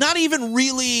one's not even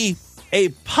really a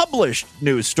published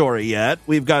news story yet.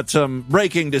 We've got some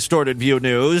breaking Distorted View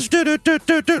news.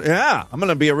 Yeah, I'm going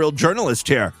to be a real journalist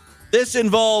here. This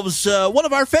involves one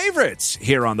of our favorites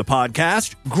here on the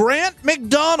podcast, Grant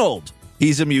McDonald.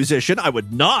 He's a musician. I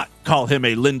would not call him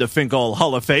a Linda Finkel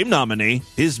Hall of Fame nominee.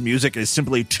 His music is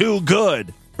simply too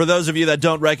good. For those of you that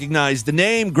don't recognize the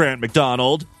name Grant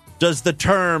McDonald, does the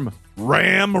term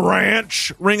Ram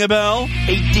Ranch ring a bell?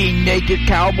 18 naked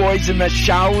cowboys in the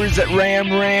showers at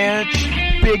Ram Ranch.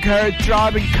 Big herd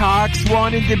throbbing cocks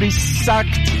wanting to be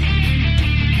sucked.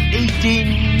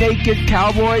 18 naked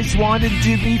cowboys wanted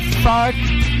to be fucked.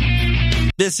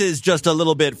 This is just a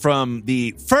little bit from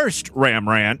the first Ram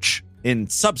Ranch. In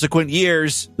subsequent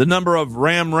years, the number of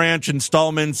Ram Ranch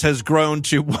installments has grown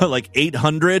to, like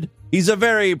 800? He's a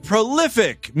very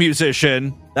prolific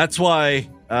musician. That's why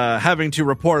having to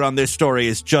report on this story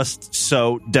is just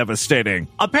so devastating.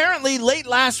 Apparently, late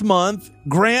last month,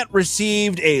 Grant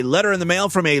received a letter in the mail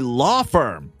from a law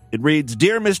firm. It reads,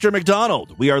 "Dear Mr.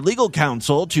 McDonald, we are legal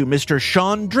counsel to Mr.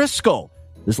 Sean Driscoll.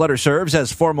 This letter serves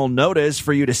as formal notice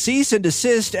for you to cease and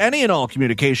desist any and all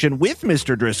communication with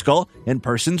Mr. Driscoll and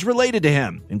persons related to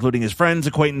him, including his friends,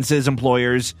 acquaintances,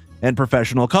 employers, and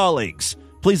professional colleagues.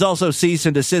 Please also cease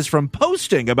and desist from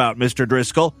posting about Mr.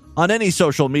 Driscoll on any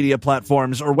social media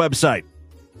platforms or website.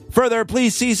 Further,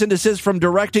 please cease and desist from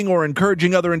directing or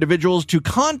encouraging other individuals to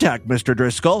contact Mr.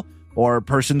 Driscoll or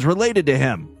persons related to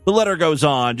him." The letter goes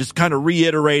on, just kind of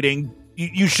reiterating,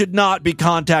 you should not be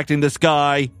contacting this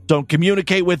guy. Don't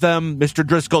communicate with him. Mr.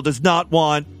 Driscoll does not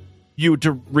want you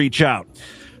to reach out.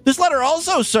 This letter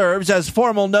also serves as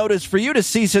formal notice for you to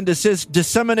cease and desist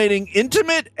disseminating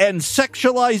intimate and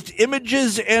sexualized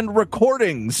images and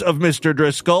recordings of Mr.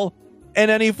 Driscoll in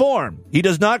any form. He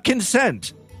does not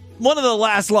consent. One of the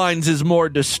last lines is more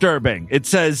disturbing. It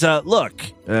says,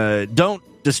 don't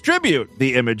distribute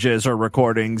the images or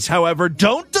recordings. However,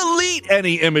 don't delete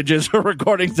any images or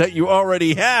recordings that you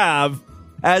already have,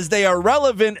 as they are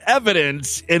relevant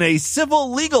evidence in a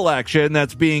civil legal action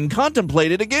that's being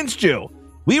contemplated against you.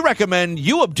 We recommend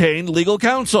you obtain legal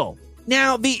counsel.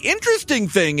 Now, the interesting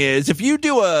thing is, if you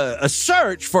do a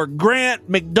search for Grant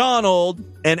McDonald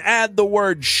and add the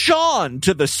word Sean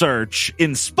to the search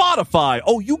in Spotify,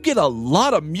 you get a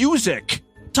lot of music.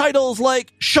 Titles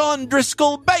like Sean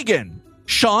Driscoll Beggin',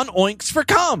 Sean Oinks for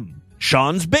Cum,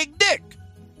 Sean's Big Dick,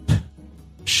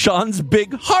 Sean's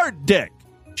Big Hard Dick,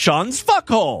 Sean's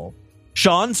Fuckhole,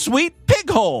 Sean's Sweet Pig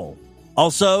Hole,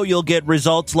 Also, you'll get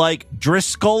results like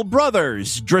Driscoll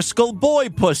Brothers, Driscoll Boy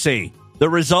Pussy. The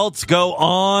results go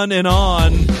on and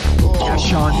on. Yeah,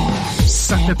 Sean.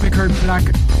 Suck that big hard black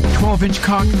 12-inch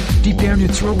cock deep down your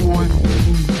throat, boy.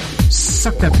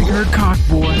 Suck that big hard cock,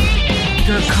 boy. Big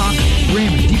hard cock,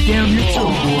 ram it deep down your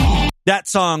throat, boy. That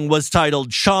song was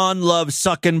titled Sean Loves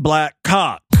Sucking Black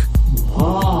Cock.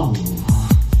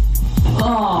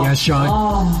 Yeah,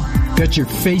 Sean. Got your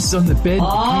face on the bed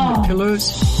between the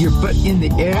pillows, your butt in the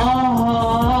air.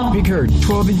 Big hard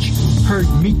 12-inch hard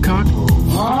meat cock.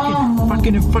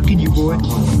 Fucking you, boy.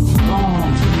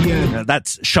 Yeah.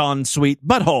 That's Sean's sweet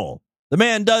butthole. The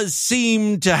man does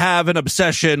seem to have an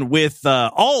obsession with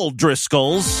all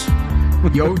Driscolls.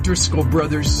 Yo, Driscoll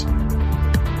Brothers.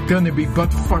 Gonna be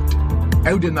butt fucked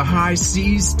out in the high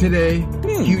seas today.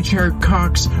 Huge haired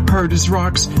cocks, hard as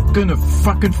rocks. Gonna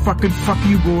fucking fuck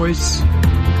you boys.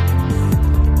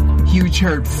 Huge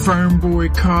haired farm boy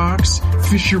cocks,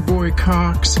 fisher boy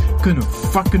cocks. Gonna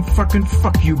fucking fuck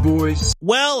you boys.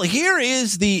 Well, here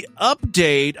is the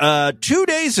update. 2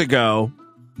 days ago,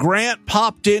 Grant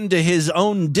popped into his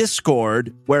own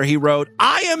Discord where he wrote,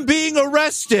 "I am being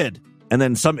arrested." And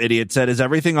then some idiot said, "Is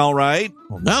everything all right?"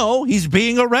 Well, no, he's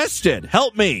being arrested.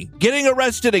 Help me. Getting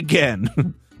arrested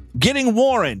again. Getting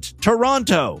warrant.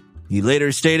 Toronto. He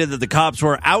later stated that the cops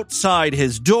were outside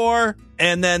his door,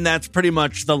 and then that's pretty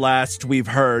much the last we've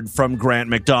heard from Grant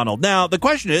McDonald. Now, the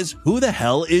question is, who the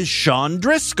hell is Sean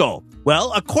Driscoll?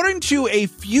 Well, according to a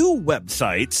few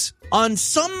websites, on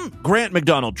some Grant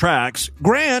McDonald tracks,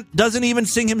 Grant doesn't even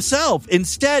sing himself.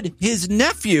 Instead, his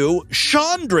nephew,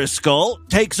 Sean Driscoll,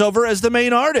 takes over as the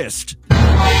main artist.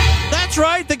 That's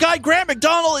right, the guy Grant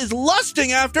McDonald is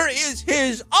lusting after is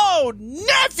his own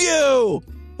nephew!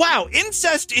 Wow,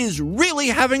 incest is really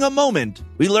having a moment.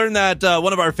 We learned that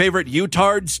one of our favorite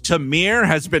utards, Tamir,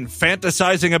 has been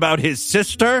fantasizing about his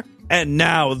sister, and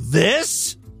now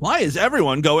this? Why is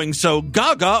everyone going so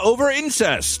gaga over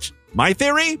incest? My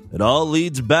theory? It all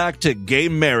leads back to gay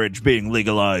marriage being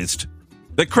legalized.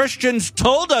 The Christians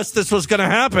told us this was going to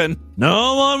happen.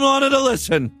 No one wanted to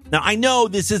listen. Now, I know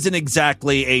this isn't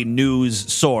exactly a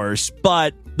news source,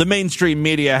 but the mainstream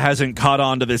media hasn't caught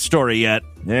on to this story yet.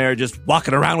 They're just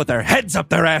walking around with their heads up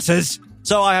their asses.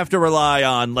 So I have to rely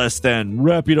on less than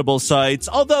reputable sites,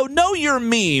 although Know Your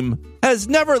Meme has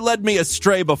never led me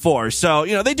astray before, so,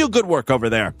 they do good work over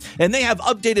there. And they have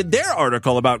updated their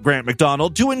article about Grant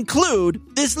McDonald to include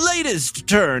this latest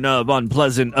turn of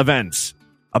unpleasant events.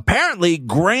 Apparently,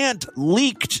 Grant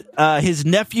leaked his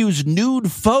nephew's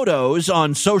nude photos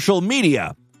on social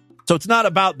media. So it's not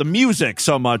about the music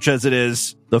so much as it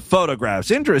is the photographs.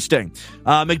 Interesting.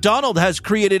 McDonald has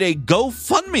created a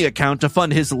GoFundMe account to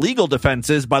fund his legal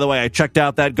defenses. By the way, I checked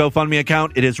out that GoFundMe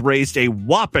account. It has raised a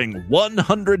whopping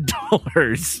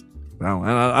 $100. Well,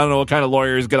 I don't know what kind of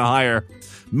lawyer is going to hire.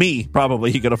 Me,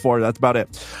 probably. He could afford it. That's about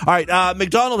it. All right.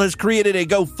 McDonald has created a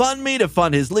GoFundMe to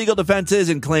fund his legal defenses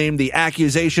and claimed the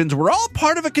accusations were all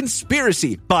part of a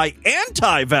conspiracy by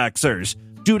anti-vaxxers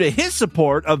due to his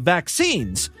support of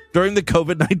vaccines during the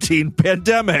COVID-19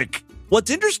 pandemic. What's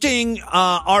interesting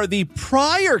are the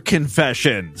prior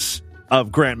confessions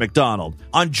of Grant McDonald.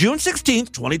 On June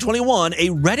 16th, 2021, a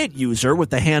Reddit user with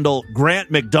the handle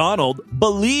Grant McDonald,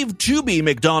 believed to be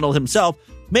McDonald himself,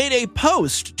 made a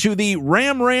post to the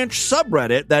Ram Ranch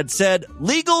subreddit that said,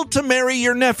 "Legal to marry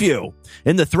your nephew."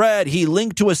 In the thread, he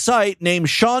linked to a site named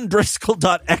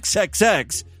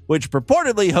SeanDriscoll.xxx, which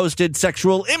purportedly hosted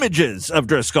sexual images of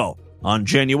Driscoll. On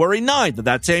January 9th of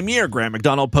that same year, Grant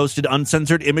McDonald posted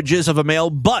uncensored images of a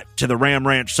male butt to the Ram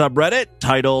Ranch subreddit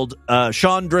titled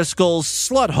Sean Driscoll's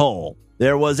Slut Hole.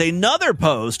 There was another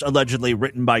post allegedly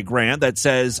written by Grant that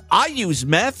says, "I use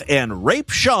meth and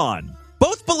rape Sean."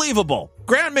 Both believable.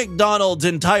 Grant McDonald's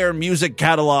entire music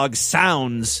catalog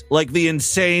sounds like the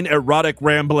insane erotic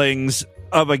ramblings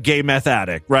of a gay meth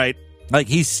addict, right? Like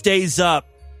he stays up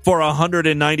for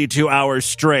 192 hours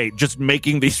straight just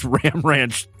making these Ram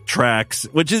Ranch tracks,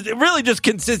 which is it really just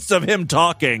consists of him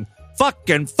talking.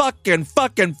 Fucking fuck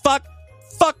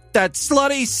that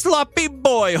slutty sloppy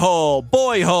boy hole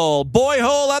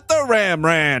at the Ram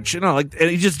Ranch, and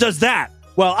he just does that.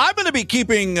 Well, I'm going to be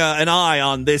keeping an eye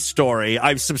on this story.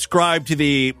 I've subscribed to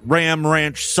the Ram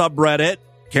Ranch subreddit.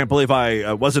 Can't believe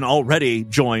I wasn't already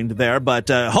joined there, but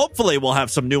hopefully we'll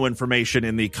have some new information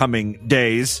in the coming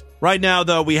days. Right now,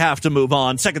 though, we have to move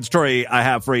on. Second story I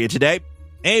have for you today.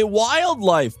 A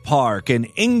wildlife park in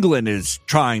England is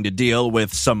trying to deal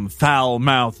with some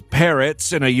foul-mouthed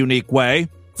parrots in a unique way.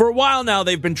 For a while now,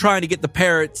 they've been trying to get the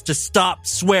parrots to stop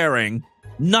swearing.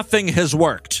 Nothing has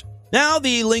worked. Now,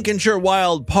 the Lincolnshire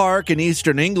Wild Park in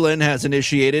eastern England has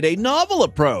initiated a novel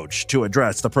approach to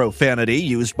address the profanity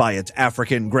used by its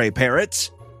African grey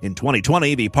parrots. In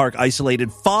 2020, the park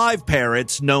isolated 5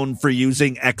 parrots known for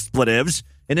using expletives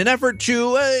in an effort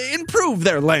to improve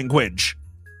their language.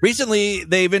 Recently,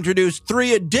 they've introduced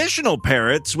 3 additional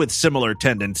parrots with similar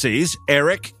tendencies: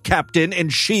 Eric, Captain,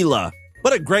 and Sheila.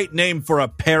 What a great name for a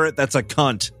parrot that's a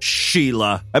cunt.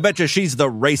 Sheila. I bet you she's the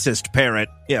racist parrot.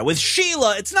 Yeah, with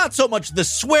Sheila, it's not so much the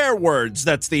swear words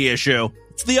that's the issue.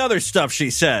 It's the other stuff she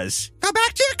says. Go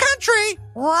back to your country.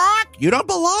 Rock. You don't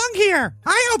belong here.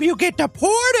 I hope you get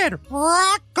deported.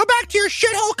 Rock. Go back to your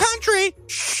shithole country.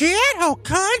 Shithole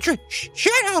country.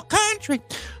 Shithole country.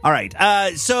 All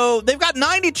right, so they've got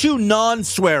 92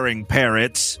 non-swearing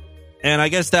parrots. And I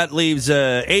guess that leaves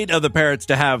 8 of the parrots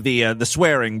to have the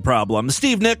swearing problem.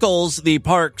 Steve Nichols, the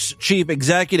park's chief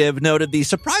executive, noted the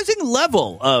surprising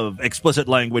level of explicit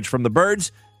language from the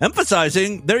birds,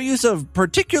 emphasizing their use of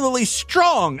particularly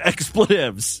strong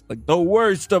expletives, like the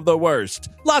worst of the worst.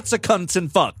 Lots of cunts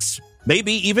and fucks.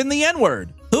 Maybe even the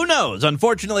N-word. Who knows?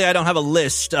 Unfortunately, I don't have a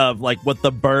list of like what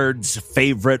the birds'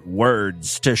 favorite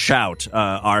words to shout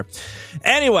are.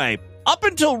 Anyway, up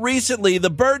until recently, the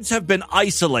birds have been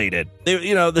isolated.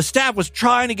 The staff was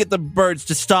trying to get the birds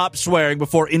to stop swearing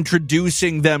before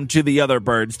introducing them to the other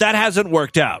birds. That hasn't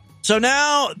worked out. So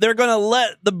now they're going to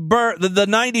let the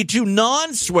 92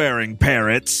 non-swearing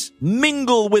parrots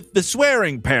mingle with the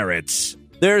swearing parrots.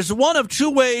 There's one of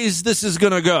 2 ways this is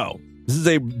going to go. This is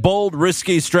a bold,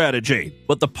 risky strategy.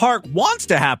 What the park wants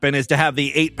to happen is to have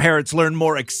the 8 parrots learn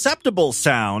more acceptable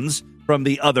sounds from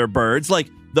the other birds, like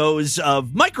those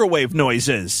of microwave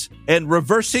noises and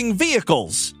reversing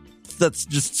vehicles. That's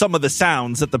just some of the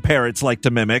sounds that the parrots like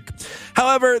to mimic.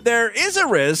 However, there is a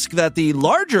risk that the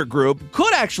larger group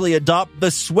could actually adopt the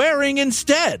swearing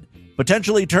instead,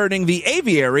 potentially turning the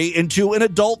aviary into an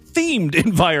adult-themed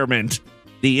environment.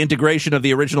 The integration of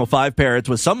the original 5 parrots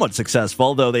was somewhat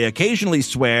successful, though they occasionally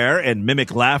swear and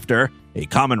mimic laughter, a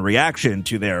common reaction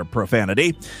to their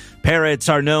profanity. Parrots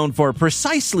are known for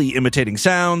precisely imitating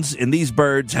sounds, and these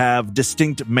birds have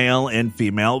distinct male and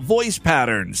female voice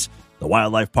patterns. The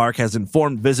wildlife park has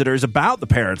informed visitors about the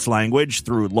parrot's language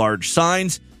through large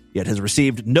signs, yet has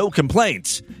received no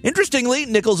complaints. Interestingly,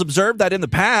 Nichols observed that in the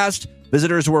past,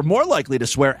 visitors were more likely to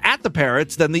swear at the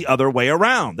parrots than the other way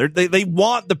around. They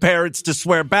want the parrots to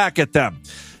swear back at them.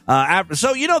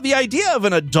 So, the idea of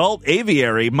an adult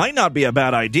aviary might not be a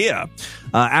bad idea.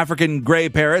 African gray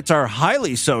parrots are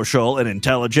highly social and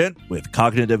intelligent, with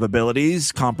cognitive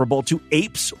abilities comparable to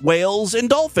apes, whales, and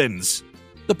dolphins.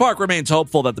 The park remains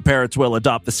hopeful that the parrots will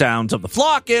adopt the sounds of the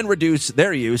flock and reduce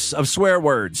their use of swear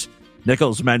words.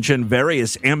 Nichols mentioned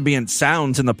various ambient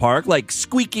sounds in the park, like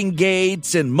squeaking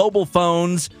gates and mobile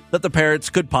phones, that the parrots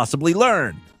could possibly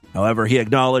learn. However, he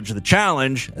acknowledged the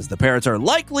challenge, as the parrots are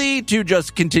likely to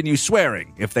just continue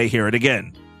swearing if they hear it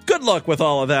again. Good luck with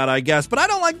all of that, I guess, but I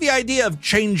don't like the idea of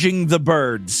changing the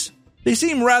birds. They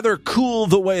seem rather cool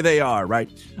the way they are, right?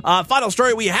 Final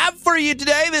story we have for you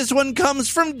today. This one comes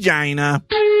from China.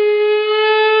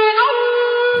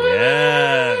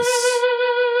 Yes.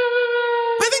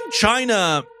 I think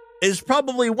China is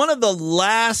probably one of the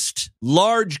last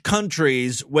large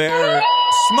countries where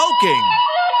smoking...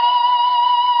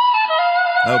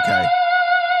 Okay.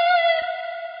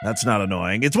 That's not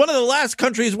annoying. It's one of the last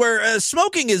countries where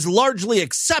smoking is largely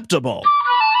acceptable.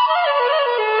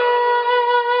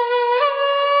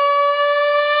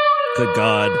 Good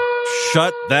God.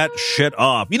 Shut that shit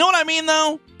off. You know what I mean,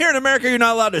 though? Here in America, you're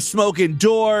not allowed to smoke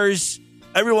indoors.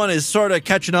 Everyone is sort of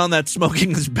catching on that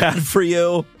smoking is bad for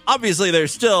you. Obviously,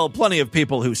 there's still plenty of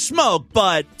people who smoke,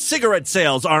 but cigarette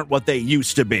sales aren't what they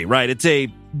used to be, right? It's a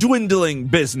dwindling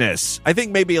business. I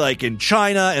think maybe like in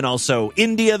China and also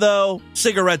India, though,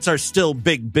 cigarettes are still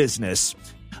big business.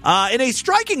 In a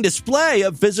striking display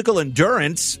of physical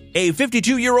endurance, a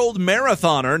 52-year-old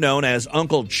marathoner known as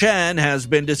Uncle Chen has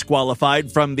been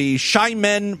disqualified from the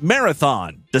Xiamen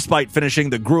Marathon, despite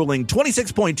finishing the grueling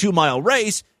 26.2-mile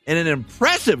race in an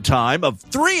impressive time of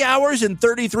 3 hours and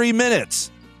 33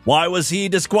 minutes. Why was he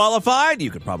disqualified?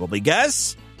 You could probably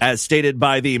guess. As stated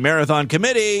by the marathon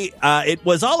committee, it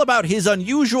was all about his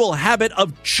unusual habit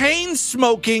of chain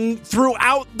smoking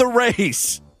throughout the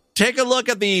race. Take a look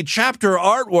at the chapter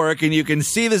artwork and you can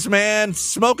see this man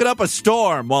smoking up a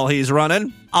storm while he's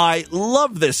running. I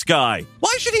love this guy.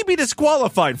 Why should he be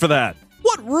disqualified for that?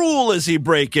 What rule is he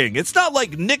breaking? It's not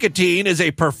like nicotine is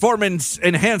a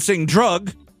performance-enhancing drug.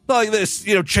 It's not like this,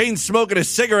 chain smoking a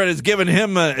cigarette has given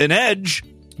him an edge.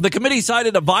 The committee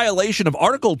cited a violation of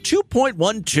Article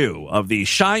 2.12 of the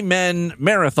Xiamen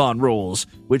Marathon Rules,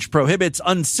 which prohibits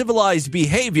uncivilized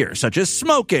behavior such as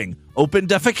smoking, open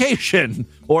defecation,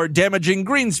 or damaging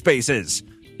green spaces.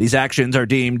 These actions are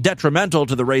deemed detrimental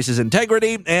to the race's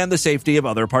integrity and the safety of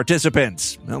other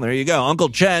participants. Well, there you go. Uncle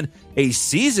Chen, a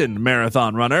seasoned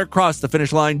marathon runner, crossed the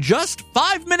finish line just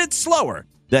 5 minutes slower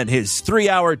than his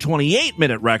 3-hour,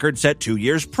 28-minute record set 2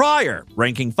 years prior,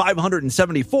 ranking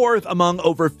 574th among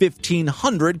over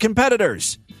 1,500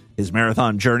 competitors. His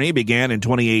marathon journey began in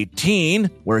 2018,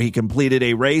 where he completed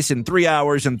a race in 3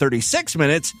 hours and 36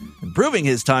 minutes, improving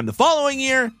his time the following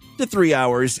year to 3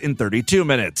 hours and 32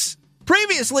 minutes.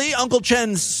 Previously, Uncle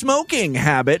Chen's smoking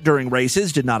habit during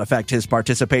races did not affect his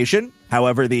participation.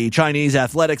 However, the Chinese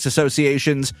Athletics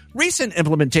Association's recent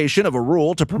implementation of a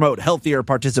rule to promote healthier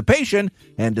participation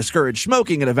and discourage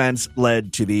smoking at events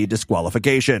led to the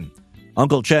disqualification.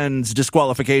 Uncle Chen's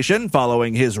disqualification,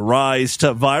 following his rise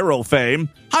to viral fame,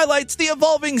 highlights the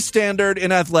evolving standard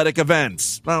in athletic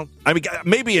events. Well, I mean,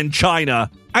 maybe in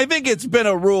China. I think it's been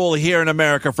a rule here in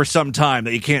America for some time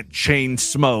that you can't chain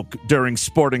smoke during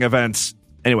sporting events.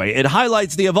 Anyway, it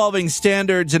highlights the evolving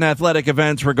standards in athletic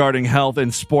events regarding health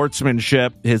and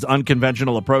sportsmanship. His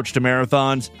unconventional approach to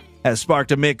marathons has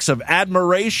sparked a mix of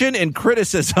admiration and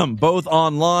criticism, both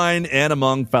online and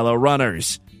among fellow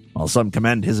runners. While some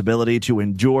commend his ability to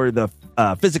endure the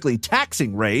physically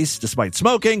taxing race despite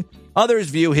smoking, others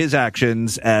view his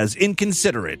actions as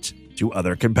inconsiderate to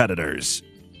other competitors.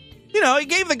 You know, he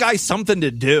gave the guy something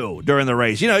to do during the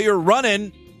race. You know, you're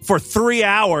running for 3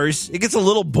 hours. It gets a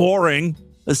little boring.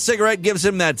 The cigarette gives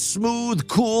him that smooth,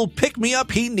 cool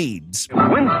pick-me-up he needs.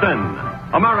 Winston,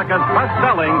 America's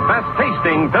best-selling,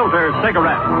 best-tasting filter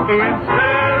cigarette.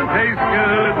 Winston tastes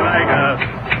good like a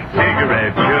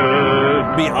cigarette should.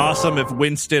 Be awesome if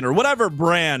Winston or whatever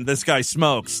brand this guy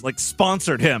smokes, like,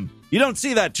 sponsored him. You don't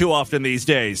see that too often these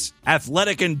days.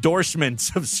 Athletic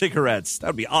endorsements of cigarettes. That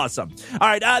would be awesome. All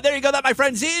right, there you go. That, my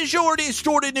friends, is your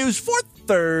Distorted News for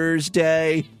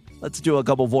Thursday. Let's do a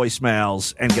couple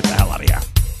voicemails and get the hell out of here.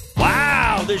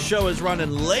 Wow, this show is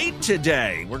running late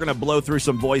today. We're going to blow through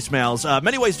some voicemails.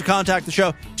 Many ways to contact the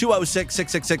show.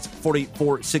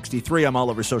 206-666-4463. I'm all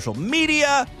over social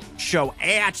media. Show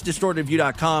at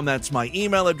distortedview.com. That's my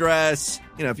email address.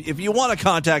 You know, if you want to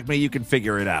contact me, you can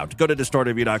figure it out. Go to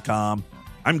distortedview.com.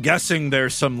 I'm guessing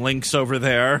there's some links over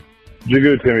there.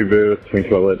 Jigo Timmy Booth,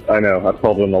 Toilet. I know, I've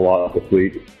called in a lot this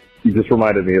week. You just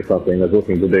reminded me of something. I was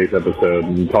listening to today's episode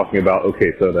and talking about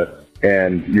OK Soda,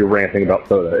 and you're ranting about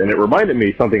soda. And it reminded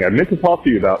me something I meant to talk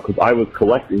to you about because I was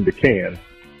collecting the can.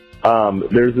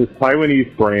 There's this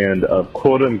Taiwanese brand of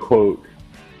quote-unquote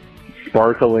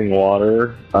sparkling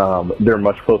water. They're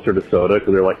much closer to soda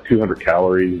because they're like 200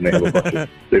 calories and they have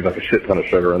they have like a shit ton of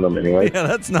sugar in them anyway. Yeah,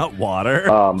 that's not water.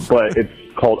 But it's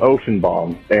called Ocean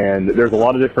Bomb, and there's a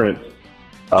lot of different...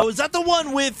 is that the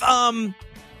one with...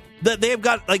 that they've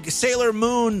got like Sailor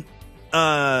Moon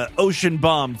Ocean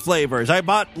Bomb flavors. I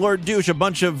bought Lord Douche a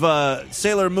bunch of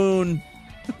Sailor Moon.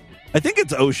 I think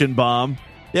it's Ocean Bomb.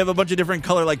 They have a bunch of different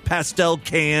color like pastel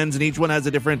cans, and each one has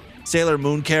a different Sailor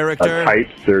Moon character. Types,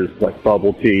 there's like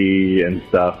bubble tea and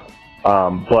stuff.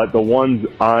 But the ones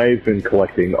I've been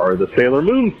collecting are the Sailor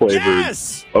Moon flavored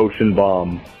Ocean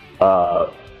Bomb.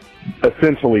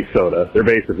 Essentially soda. They're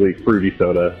basically fruity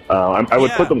soda. I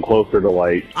would put them closer to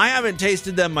like... I haven't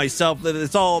tasted them myself.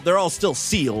 They're all still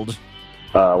sealed.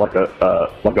 Like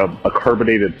a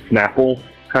carbonated Snapple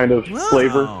kind of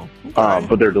flavor. Okay.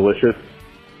 But they're delicious.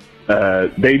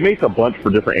 They make a bunch for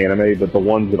different anime, but the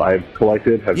ones that I've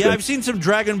collected have been... I've seen some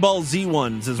Dragon Ball Z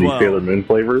ones as well. Sailor Moon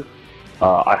flavors.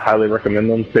 I highly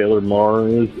recommend them. Sailor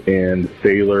Mars and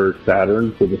Sailor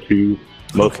Saturn are the two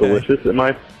most delicious in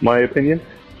my opinion.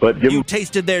 But you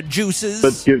tasted their juices.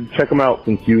 But check them out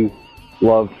since you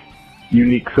love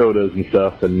unique sodas and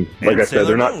stuff. And like I said,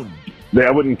 they're not... I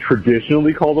wouldn't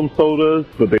traditionally call them sodas,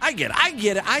 but they... I get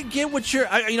it. I get what you're...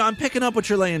 I'm picking up what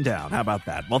you're laying down. How about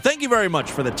that? Well, thank you very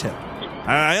much for the tip.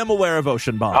 I am aware of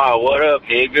Ocean Bomb. Oh, what up,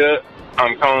 nigga?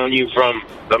 I'm calling you from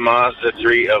the Mazda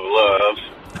 3 of love.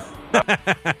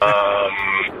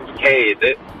 Hey,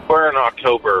 we're in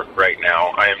October right now.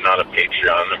 I am not a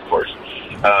Patreon, of course.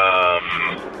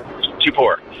 Too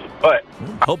poor. But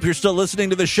hope you're still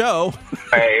listening to the show.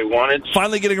 I wanted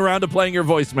finally getting around to playing your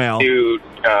voicemail to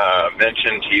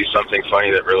mention to you something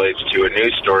funny that relates to a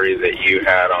news story that you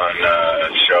had on a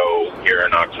show here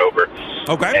in October.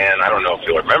 Okay. And I don't know if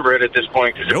you'll remember it at this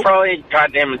point because it's probably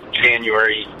goddamn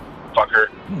January,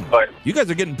 fucker. But you guys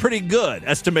are getting pretty good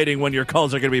estimating when your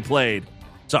calls are going to be played.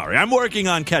 Sorry, I'm working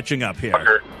on catching up here.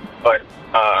 Fucker. But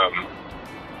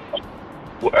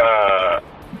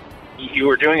you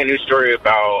were doing a news story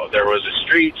about there was a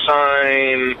street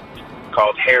sign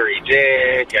called Harry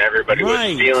Dick, and everybody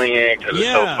was stealing it because it's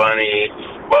so funny.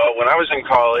 Well, when I was in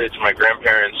college, my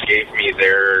grandparents gave me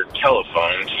their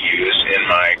telephone to use in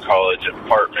my college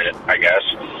apartment, I guess.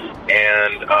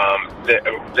 And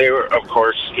they were, of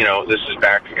course, you know, this is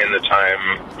back in the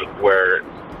time where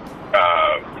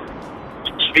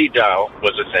speed dial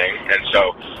was a thing, and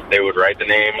so they would write the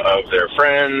name of their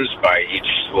friends by each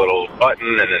little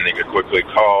button, and then they could quickly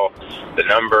call the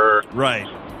number. Right.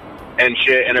 And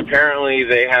shit, and apparently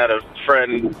they had a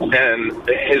friend, and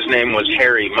his name was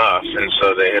Harry Muff, and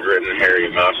so they had written Harry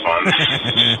Muff on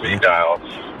the speed dial,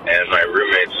 and my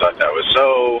roommates thought that was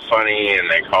so funny, and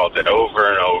they called it over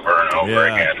and over and over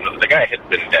again. The guy had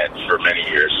been dead for many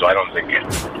years, so I don't think it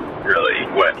really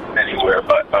went anywhere,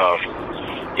 but,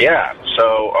 yeah,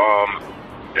 so,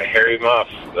 Harry Muff,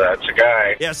 that's a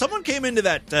guy. Yeah, someone came into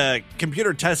that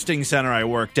computer testing center I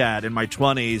worked at in my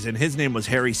 20s, and his name was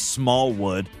Harry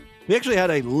Smallwood. We actually had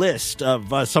a list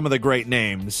of some of the great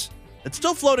names. It's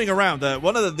still floating around.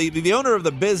 One of the owner of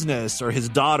the business, or his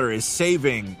daughter, is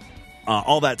saving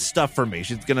all that stuff for me.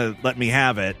 She's going to let me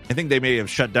have it. I think they may have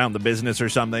shut down the business or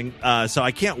something, so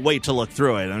I can't wait to look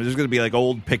through it. There's going to be like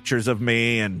old pictures of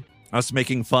me and us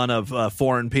making fun of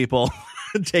foreign people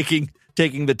taking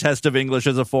the test of English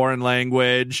as a foreign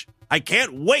language. I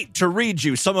can't wait to read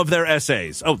you some of their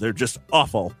essays. Oh, they're just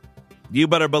awful. You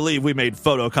better believe we made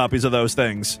photocopies of those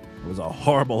things. It was a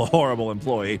horrible, horrible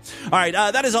employee. All right,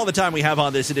 that is all the time we have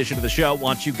on this edition of the show.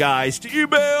 Want you guys to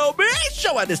email me,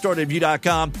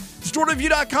 show@distortedview.com.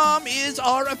 Distortedview.com is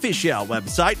our official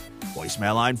website.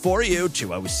 Voicemail line for you,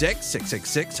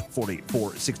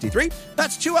 206-666-4463.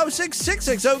 That's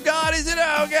 206-66. Oh, God, is it?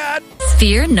 Oh, God.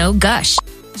 Fear no gush.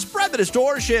 Spread the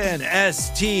distortion.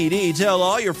 STD. Tell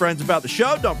all your friends about the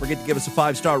show. Don't forget to give us a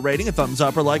 5-star rating, a thumbs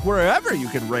up, or like wherever you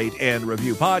can rate and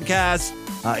review podcasts.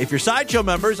 If you're Sideshow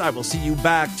members, I will see you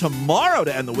back tomorrow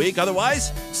to end the week.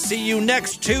 Otherwise, see you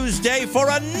next Tuesday for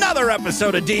another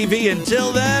episode of DV.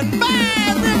 Until then, bye,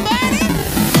 everybody!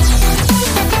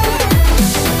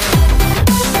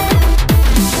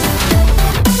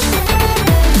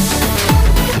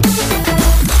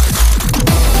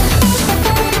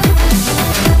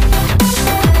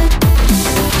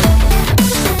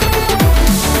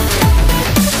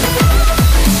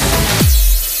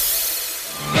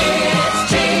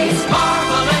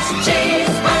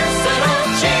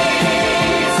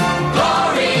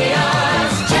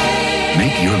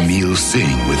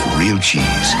 Sing with real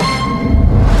cheese.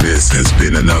 This has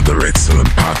been another excellent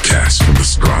podcast from the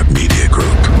Scribe Media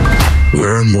Group.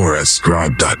 Learn more at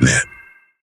scribe.net.